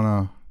don't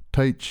want to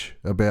teach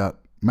about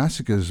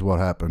massacres, what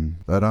happened.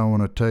 They don't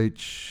want to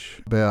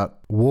teach about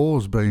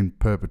wars being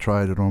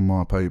perpetrated on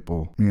my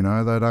people. You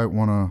know, they don't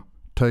want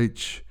to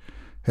teach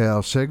how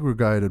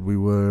segregated we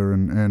were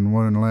and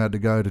weren't allowed to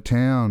go to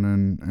town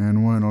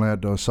and weren't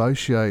allowed to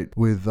associate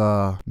with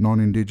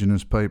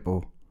non-Indigenous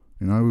people.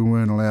 You know, we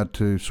weren't allowed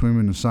to swim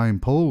in the same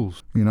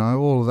pools. You know,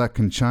 all of that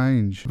can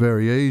change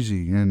very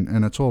easy,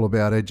 and it's all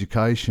about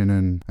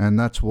education, and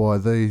that's why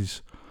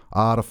these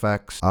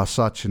artefacts are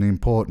such an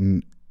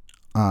important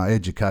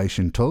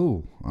education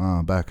tool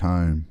back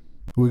home.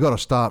 We've got to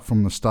start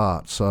from the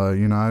start. So,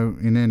 you know,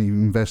 in any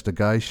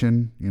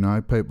investigation, you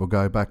know, people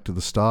go back to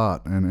the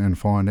start and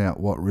find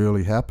out what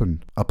really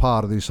happened. A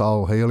part of this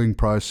whole healing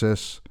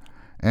process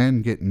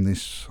and getting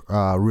this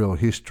real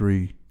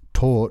history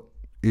taught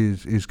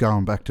is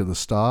going back to the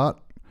start,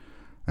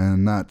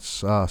 and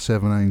that's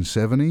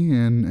 1770,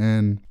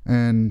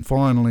 and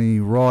finally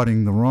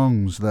righting the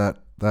wrongs that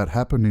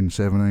happened in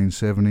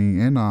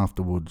 1770 and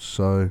afterwards.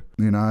 So,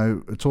 you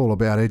know, it's all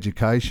about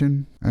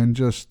education and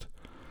just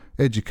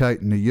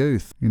educating the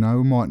youth. You know,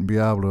 we mightn't be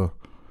able to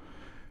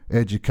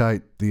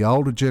educate the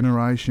older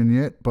generation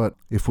yet, but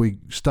if we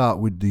start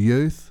with the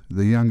youth,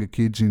 the younger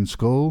kids in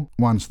school,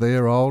 once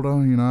they're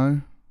older, you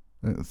know,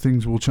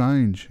 things will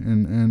change,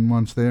 and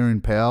once they're in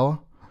power,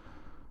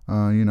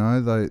 you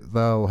know,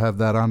 they'll have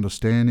that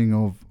understanding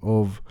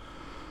of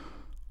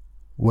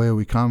where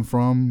we come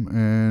from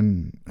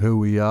and who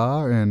we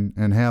are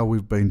and how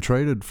we've been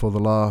treated for the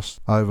last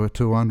over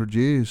 200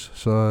 years.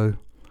 So,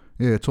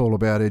 yeah, it's all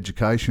about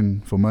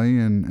education for me,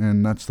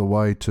 and that's the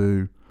way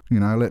to, you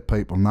know, let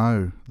people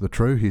know the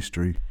true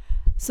history.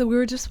 So we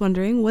were just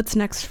wondering, what's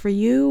next for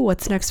you?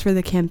 What's next for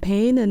the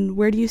campaign? And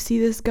where do you see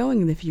this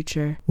going in the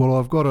future? Well,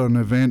 I've got an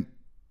event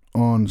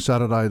on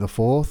Saturday the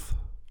 4th.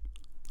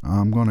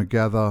 I'm going to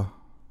gather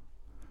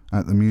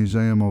at the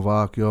Museum of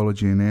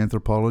Archaeology and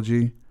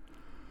Anthropology,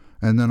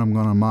 and then I'm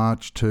going to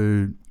march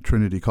to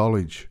Trinity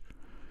College.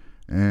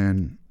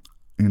 And,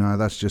 you know,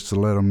 that's just to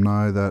let them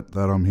know that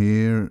I'm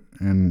here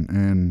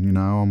and you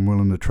know, I'm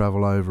willing to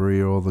travel over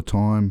here all the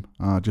time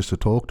just to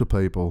talk to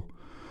people.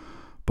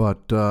 But,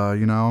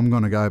 you know, I'm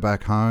going to go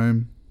back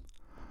home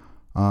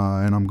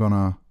and I'm going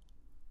to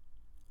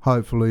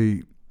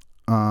hopefully,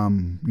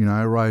 you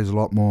know, raise a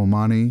lot more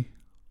money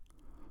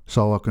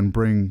so I can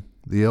bring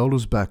the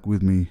elders back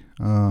with me.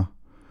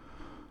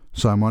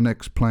 So my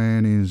next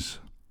plan is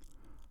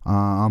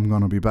I'm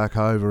going to be back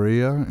over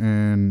here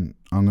and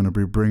I'm going to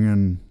be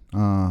bringing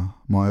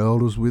my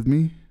elders with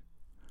me.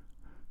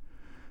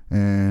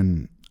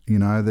 And, you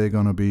know, they're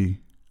going to be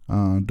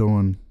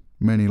doing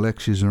many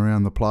lectures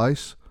around the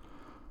place.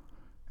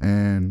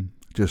 And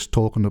just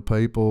talking to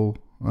people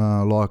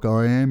like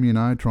I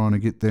am, trying to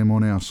get them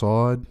on our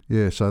side.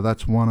 Yeah, so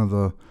that's one of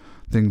the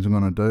things I'm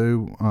going to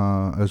do.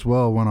 As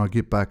well, when I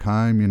get back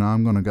home,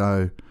 I'm going to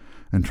go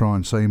and try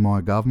and see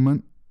my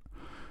government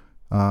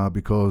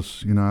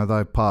because,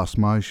 they've passed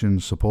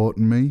motions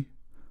supporting me.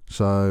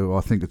 So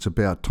I think it's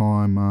about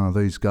time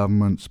these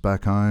governments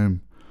back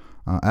home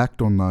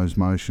act on those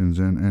motions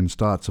and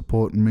start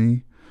supporting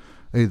me,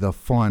 either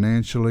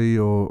financially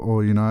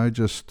or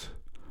just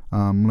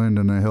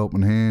lending a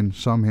helping hand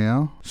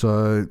somehow.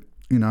 So,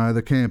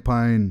 the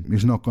campaign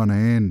is not going to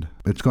end.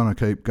 It's going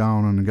to keep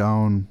going and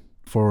going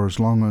for as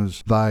long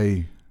as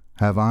they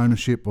have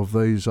ownership of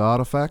these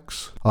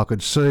artefacts. I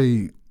could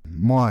see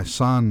my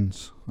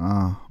sons,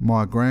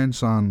 my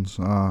grandsons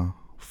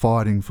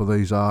fighting for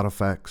these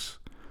artefacts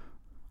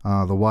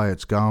the way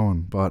it's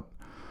going, but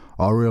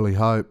I really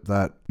hope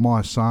that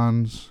my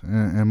sons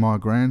and my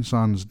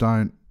grandsons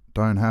don't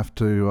have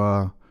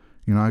to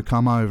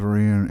come over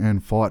here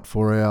and fight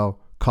for our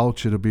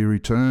culture to be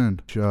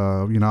returned.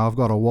 I've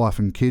got a wife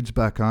and kids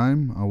back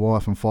home, a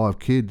wife and 5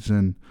 kids,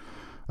 and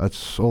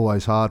it's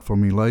always hard for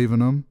me leaving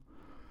them.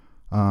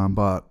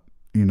 But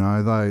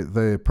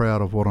they're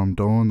proud of what I'm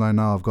doing. They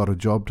know I've got a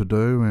job to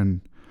do,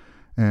 and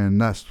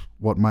that's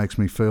what makes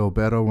me feel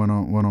better when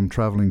I'm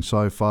travelling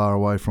so far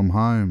away from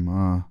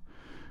home.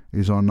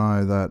 Is I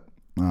know that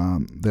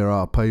there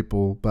are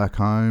people back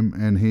home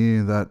and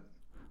here that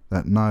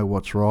know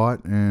what's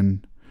right,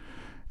 and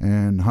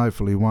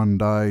hopefully one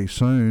day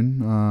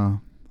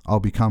soon I'll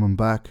be coming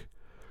back,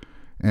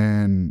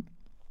 and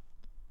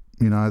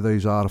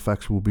these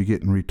artefacts will be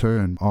getting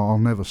returned. I'll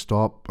never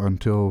stop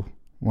until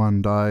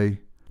one day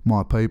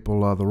my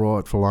people are the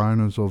rightful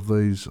owners of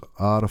these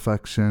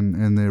artefacts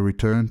and they're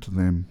returned to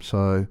them.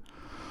 So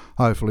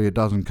hopefully it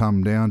doesn't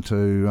come down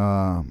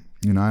to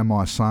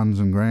my sons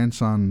and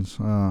grandsons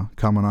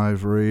coming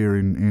over here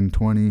in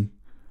 20,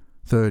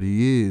 30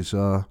 years.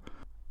 The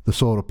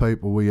sort of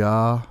people we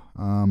are,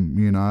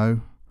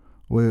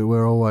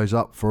 we're always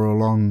up for a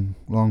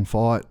long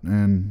fight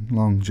and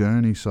long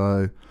journey.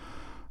 So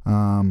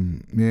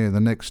the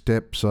next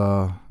steps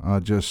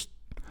are just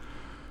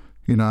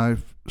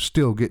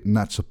still getting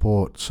that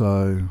support.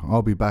 So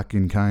I'll be back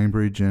in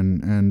Cambridge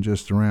and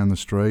just around the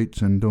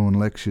streets and doing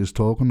lectures,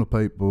 talking to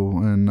people,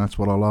 and that's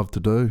what I love to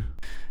do.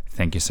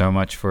 Thank you so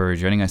much for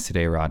joining us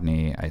today,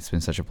 Rodney. It's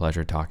been such a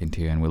pleasure talking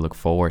to you, and we look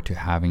forward to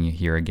having you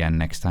here again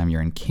next time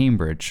you're in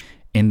Cambridge.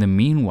 In the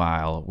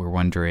meanwhile, we're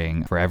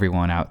wondering, for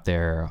everyone out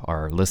there,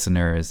 our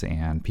listeners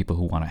and people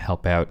who want to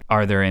help out,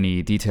 are there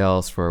any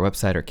details for a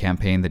website or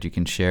campaign that you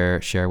can share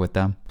with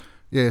them?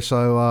 Yeah,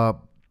 so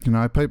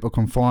people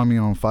can find me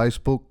on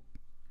Facebook.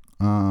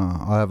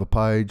 I have a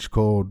page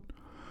called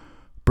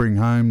Bring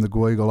Home the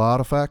Gweagal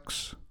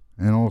Artefacts,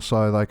 and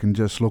also they can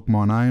just look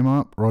my name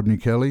up, Rodney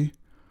Kelly.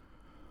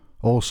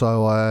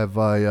 Also, I have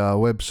a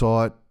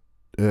website.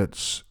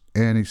 It's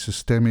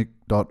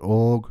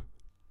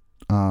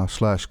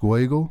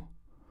antisystemic.org/Gweagal,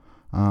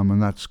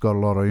 and that's got a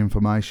lot of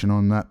information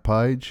on that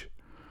page.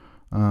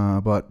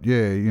 But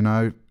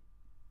yeah,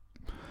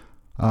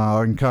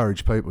 I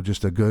encourage people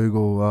just to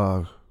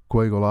Google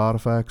Gweagal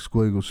artefacts,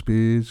 Gweagal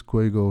spears,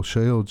 Gweagal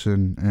shields,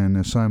 and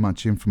there's so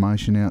much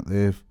information out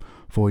there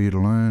for you to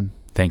learn.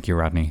 Thank you,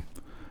 Rodney.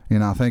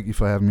 Thank you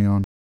for having me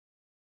on.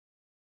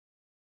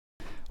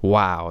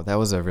 Wow, that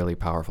was a really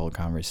powerful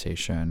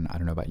conversation. I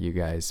don't know about you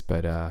guys,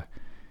 but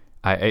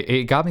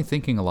it got me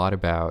thinking a lot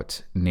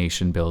about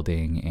nation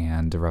building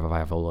and the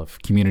revival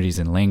of communities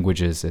and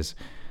languages,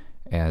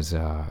 as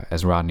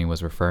Rodney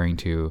was referring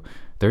to.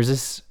 There's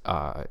this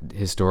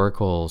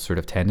historical sort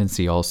of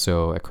tendency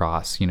also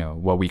across,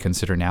 what we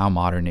consider now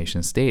modern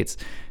nation states,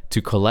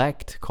 to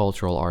collect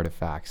cultural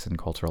artifacts and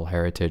cultural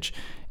heritage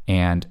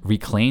and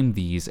reclaim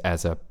these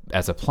as a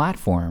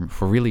platform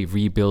for really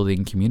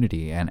rebuilding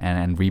community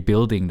and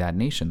rebuilding that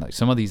nation. Like,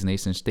 some of these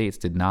nation states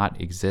did not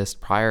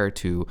exist prior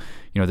to,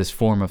 this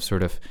form of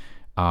sort of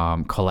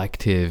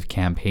collective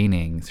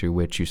campaigning through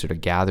which you sort of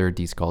gathered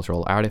these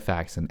cultural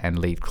artifacts and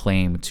laid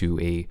claim to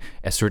a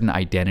certain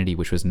identity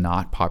which was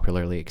not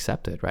popularly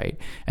accepted, right?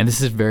 And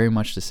this is very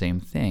much the same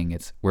thing.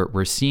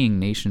 We're seeing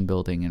nation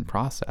building in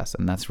process,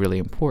 and that's really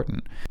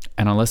important.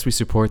 And unless we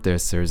support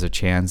this, there's a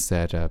chance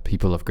that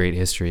people of great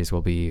histories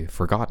will be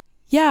forgotten.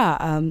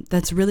 Yeah,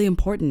 that's really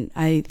important.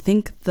 I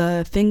think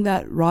the thing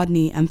that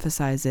Rodney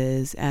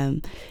emphasizes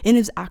in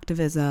his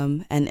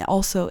activism and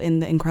also in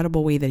the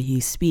incredible way that he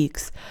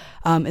speaks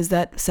is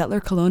that settler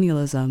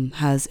colonialism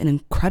has an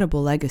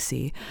incredible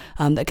legacy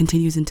that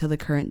continues until the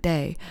current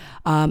day,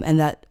 and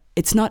that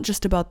it's not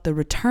just about the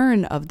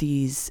return of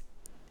these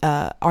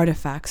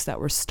artifacts that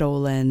were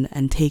stolen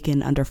and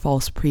taken under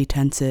false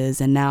pretenses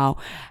and now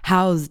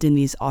housed in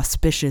these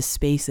auspicious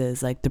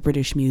spaces like the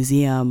British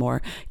Museum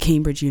or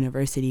Cambridge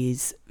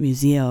University's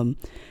museum.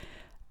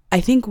 I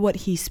think what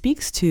he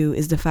speaks to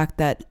is the fact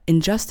that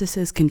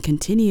injustices can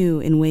continue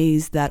in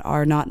ways that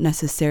are not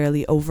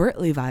necessarily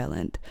overtly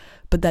violent,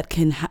 but that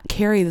can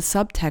carry the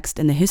subtext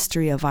and the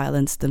history of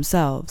violence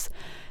themselves.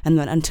 And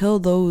that until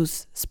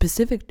those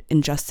specific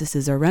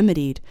injustices are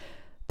remedied,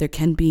 there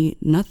can be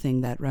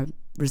nothing that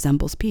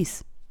resembles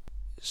peace.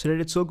 So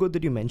it's so good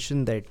that you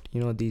mentioned that,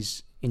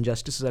 these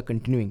injustices are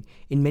continuing.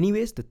 In many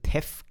ways, the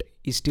theft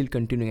is still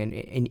continuing,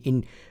 and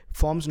in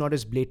forms not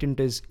as blatant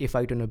as a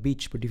fight on a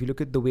beach. But if you look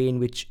at the way in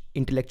which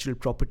intellectual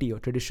property or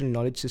traditional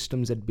knowledge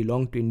systems that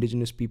belong to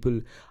indigenous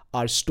people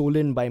are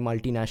stolen by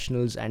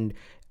multinationals and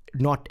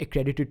not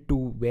accredited to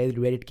where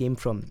it came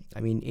from. I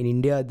mean, in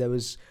India, there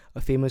was a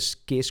famous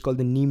case called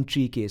the Neem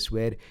Tree case,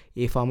 where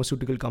a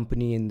pharmaceutical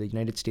company in the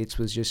United States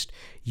was just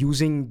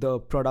using the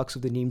products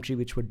of the neem tree,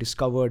 which were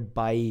discovered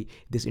by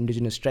this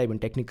indigenous tribe.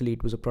 And technically,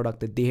 it was a product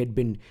that they had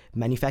been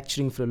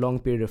manufacturing for a long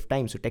period of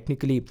time. So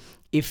technically,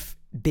 if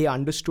they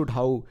understood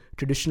how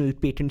traditional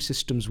patent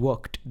systems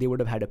worked, they would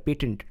have had a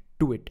patent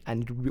to it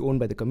and it would be owned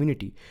by the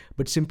community.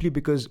 But simply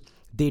because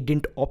they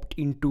didn't opt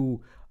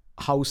into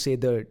how, say,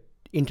 the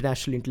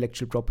international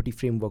intellectual property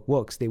framework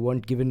works, they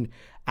weren't given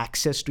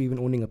access to even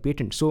owning a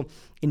patent. So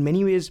in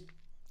many ways,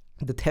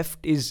 the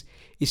theft is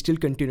still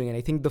continuing. And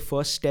I think the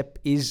first step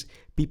is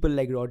people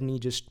like Rodney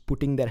just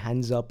putting their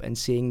hands up and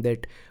saying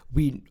that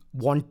we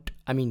want,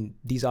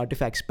 these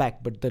artifacts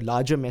back. But the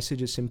larger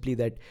message is simply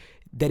that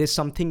there is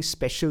something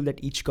special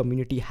that each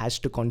community has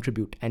to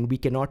contribute, and we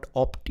cannot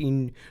opt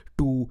in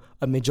to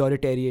a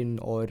majoritarian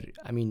or,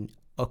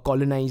 a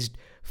colonized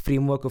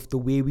framework of the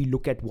way we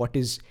look at what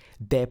is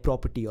their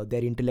property or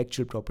their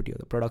intellectual property or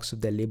the products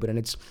of their labor. And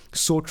it's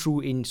so true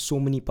in so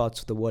many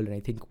parts of the world. And I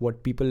think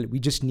we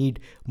just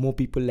need more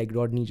people like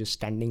Rodney just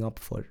standing up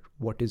for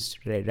what is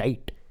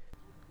right.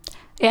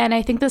 Yeah, and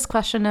I think this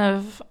question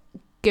of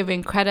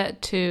giving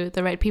credit to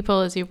the right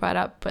people, as you brought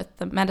up with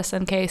the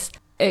medicine case,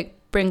 it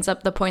brings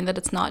up the point that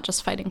it's not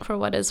just fighting for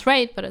what is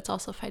right, but it's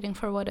also fighting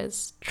for what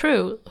is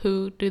true.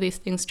 Who do these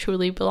things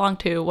truly belong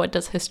to? What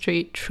does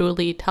history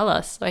truly tell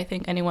us? So I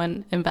think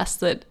anyone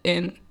invested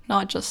in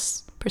not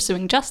just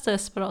pursuing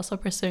justice, but also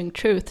pursuing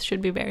truth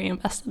should be very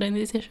invested in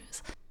these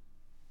issues.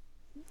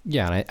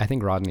 Yeah, and I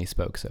think Rodney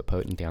spoke so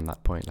potently on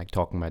that point, like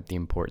talking about the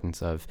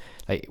importance of,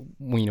 like,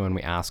 when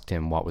we asked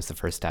him what was the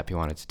first step he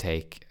wanted to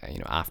take,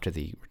 after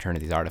the return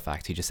of these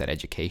artifacts, he just said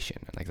education.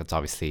 And like, that's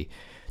obviously,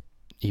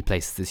 he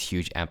places this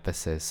huge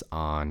emphasis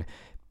on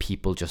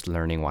people just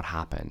learning what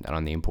happened and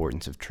on the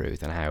importance of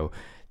truth and how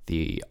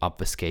the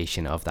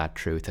obfuscation of that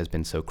truth has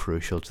been so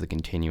crucial to the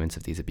continuance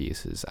of these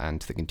abuses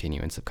and to the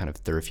continuance of kind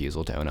of the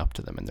refusal to own up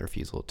to them and the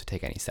refusal to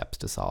take any steps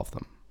to solve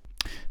them.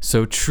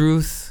 So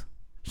truth,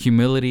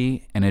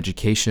 humility, and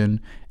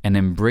education, and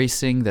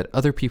embracing that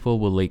other people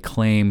will lay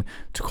claim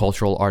to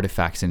cultural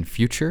artifacts in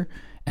future,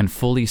 and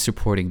fully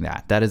supporting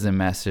that. That is a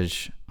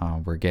message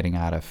we're getting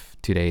out of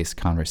today's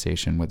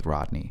conversation with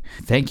Rodney.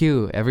 Thank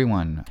you,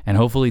 everyone. And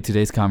hopefully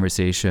today's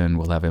conversation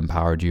will have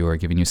empowered you or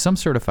given you some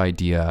sort of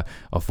idea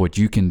of what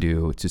you can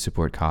do to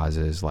support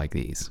causes like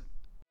these.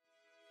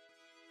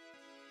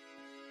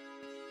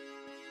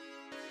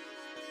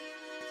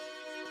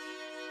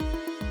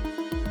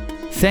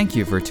 Thank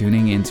you for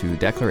tuning into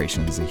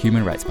Declarations, a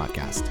human rights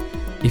podcast.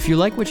 If you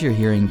like what you're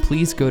hearing,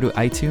 please go to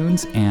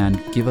iTunes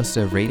and give us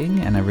a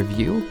rating and a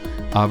review.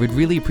 We'd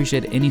really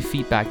appreciate any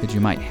feedback that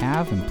you might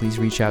have, and please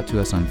reach out to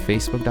us on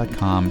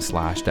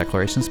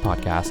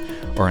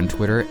facebook.com/declarationspodcast or on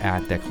Twitter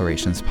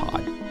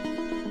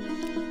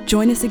 @declarationspod.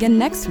 Join us again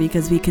next week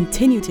as we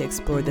continue to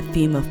explore the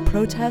theme of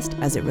protest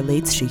as it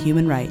relates to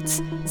human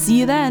rights. See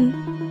you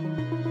then!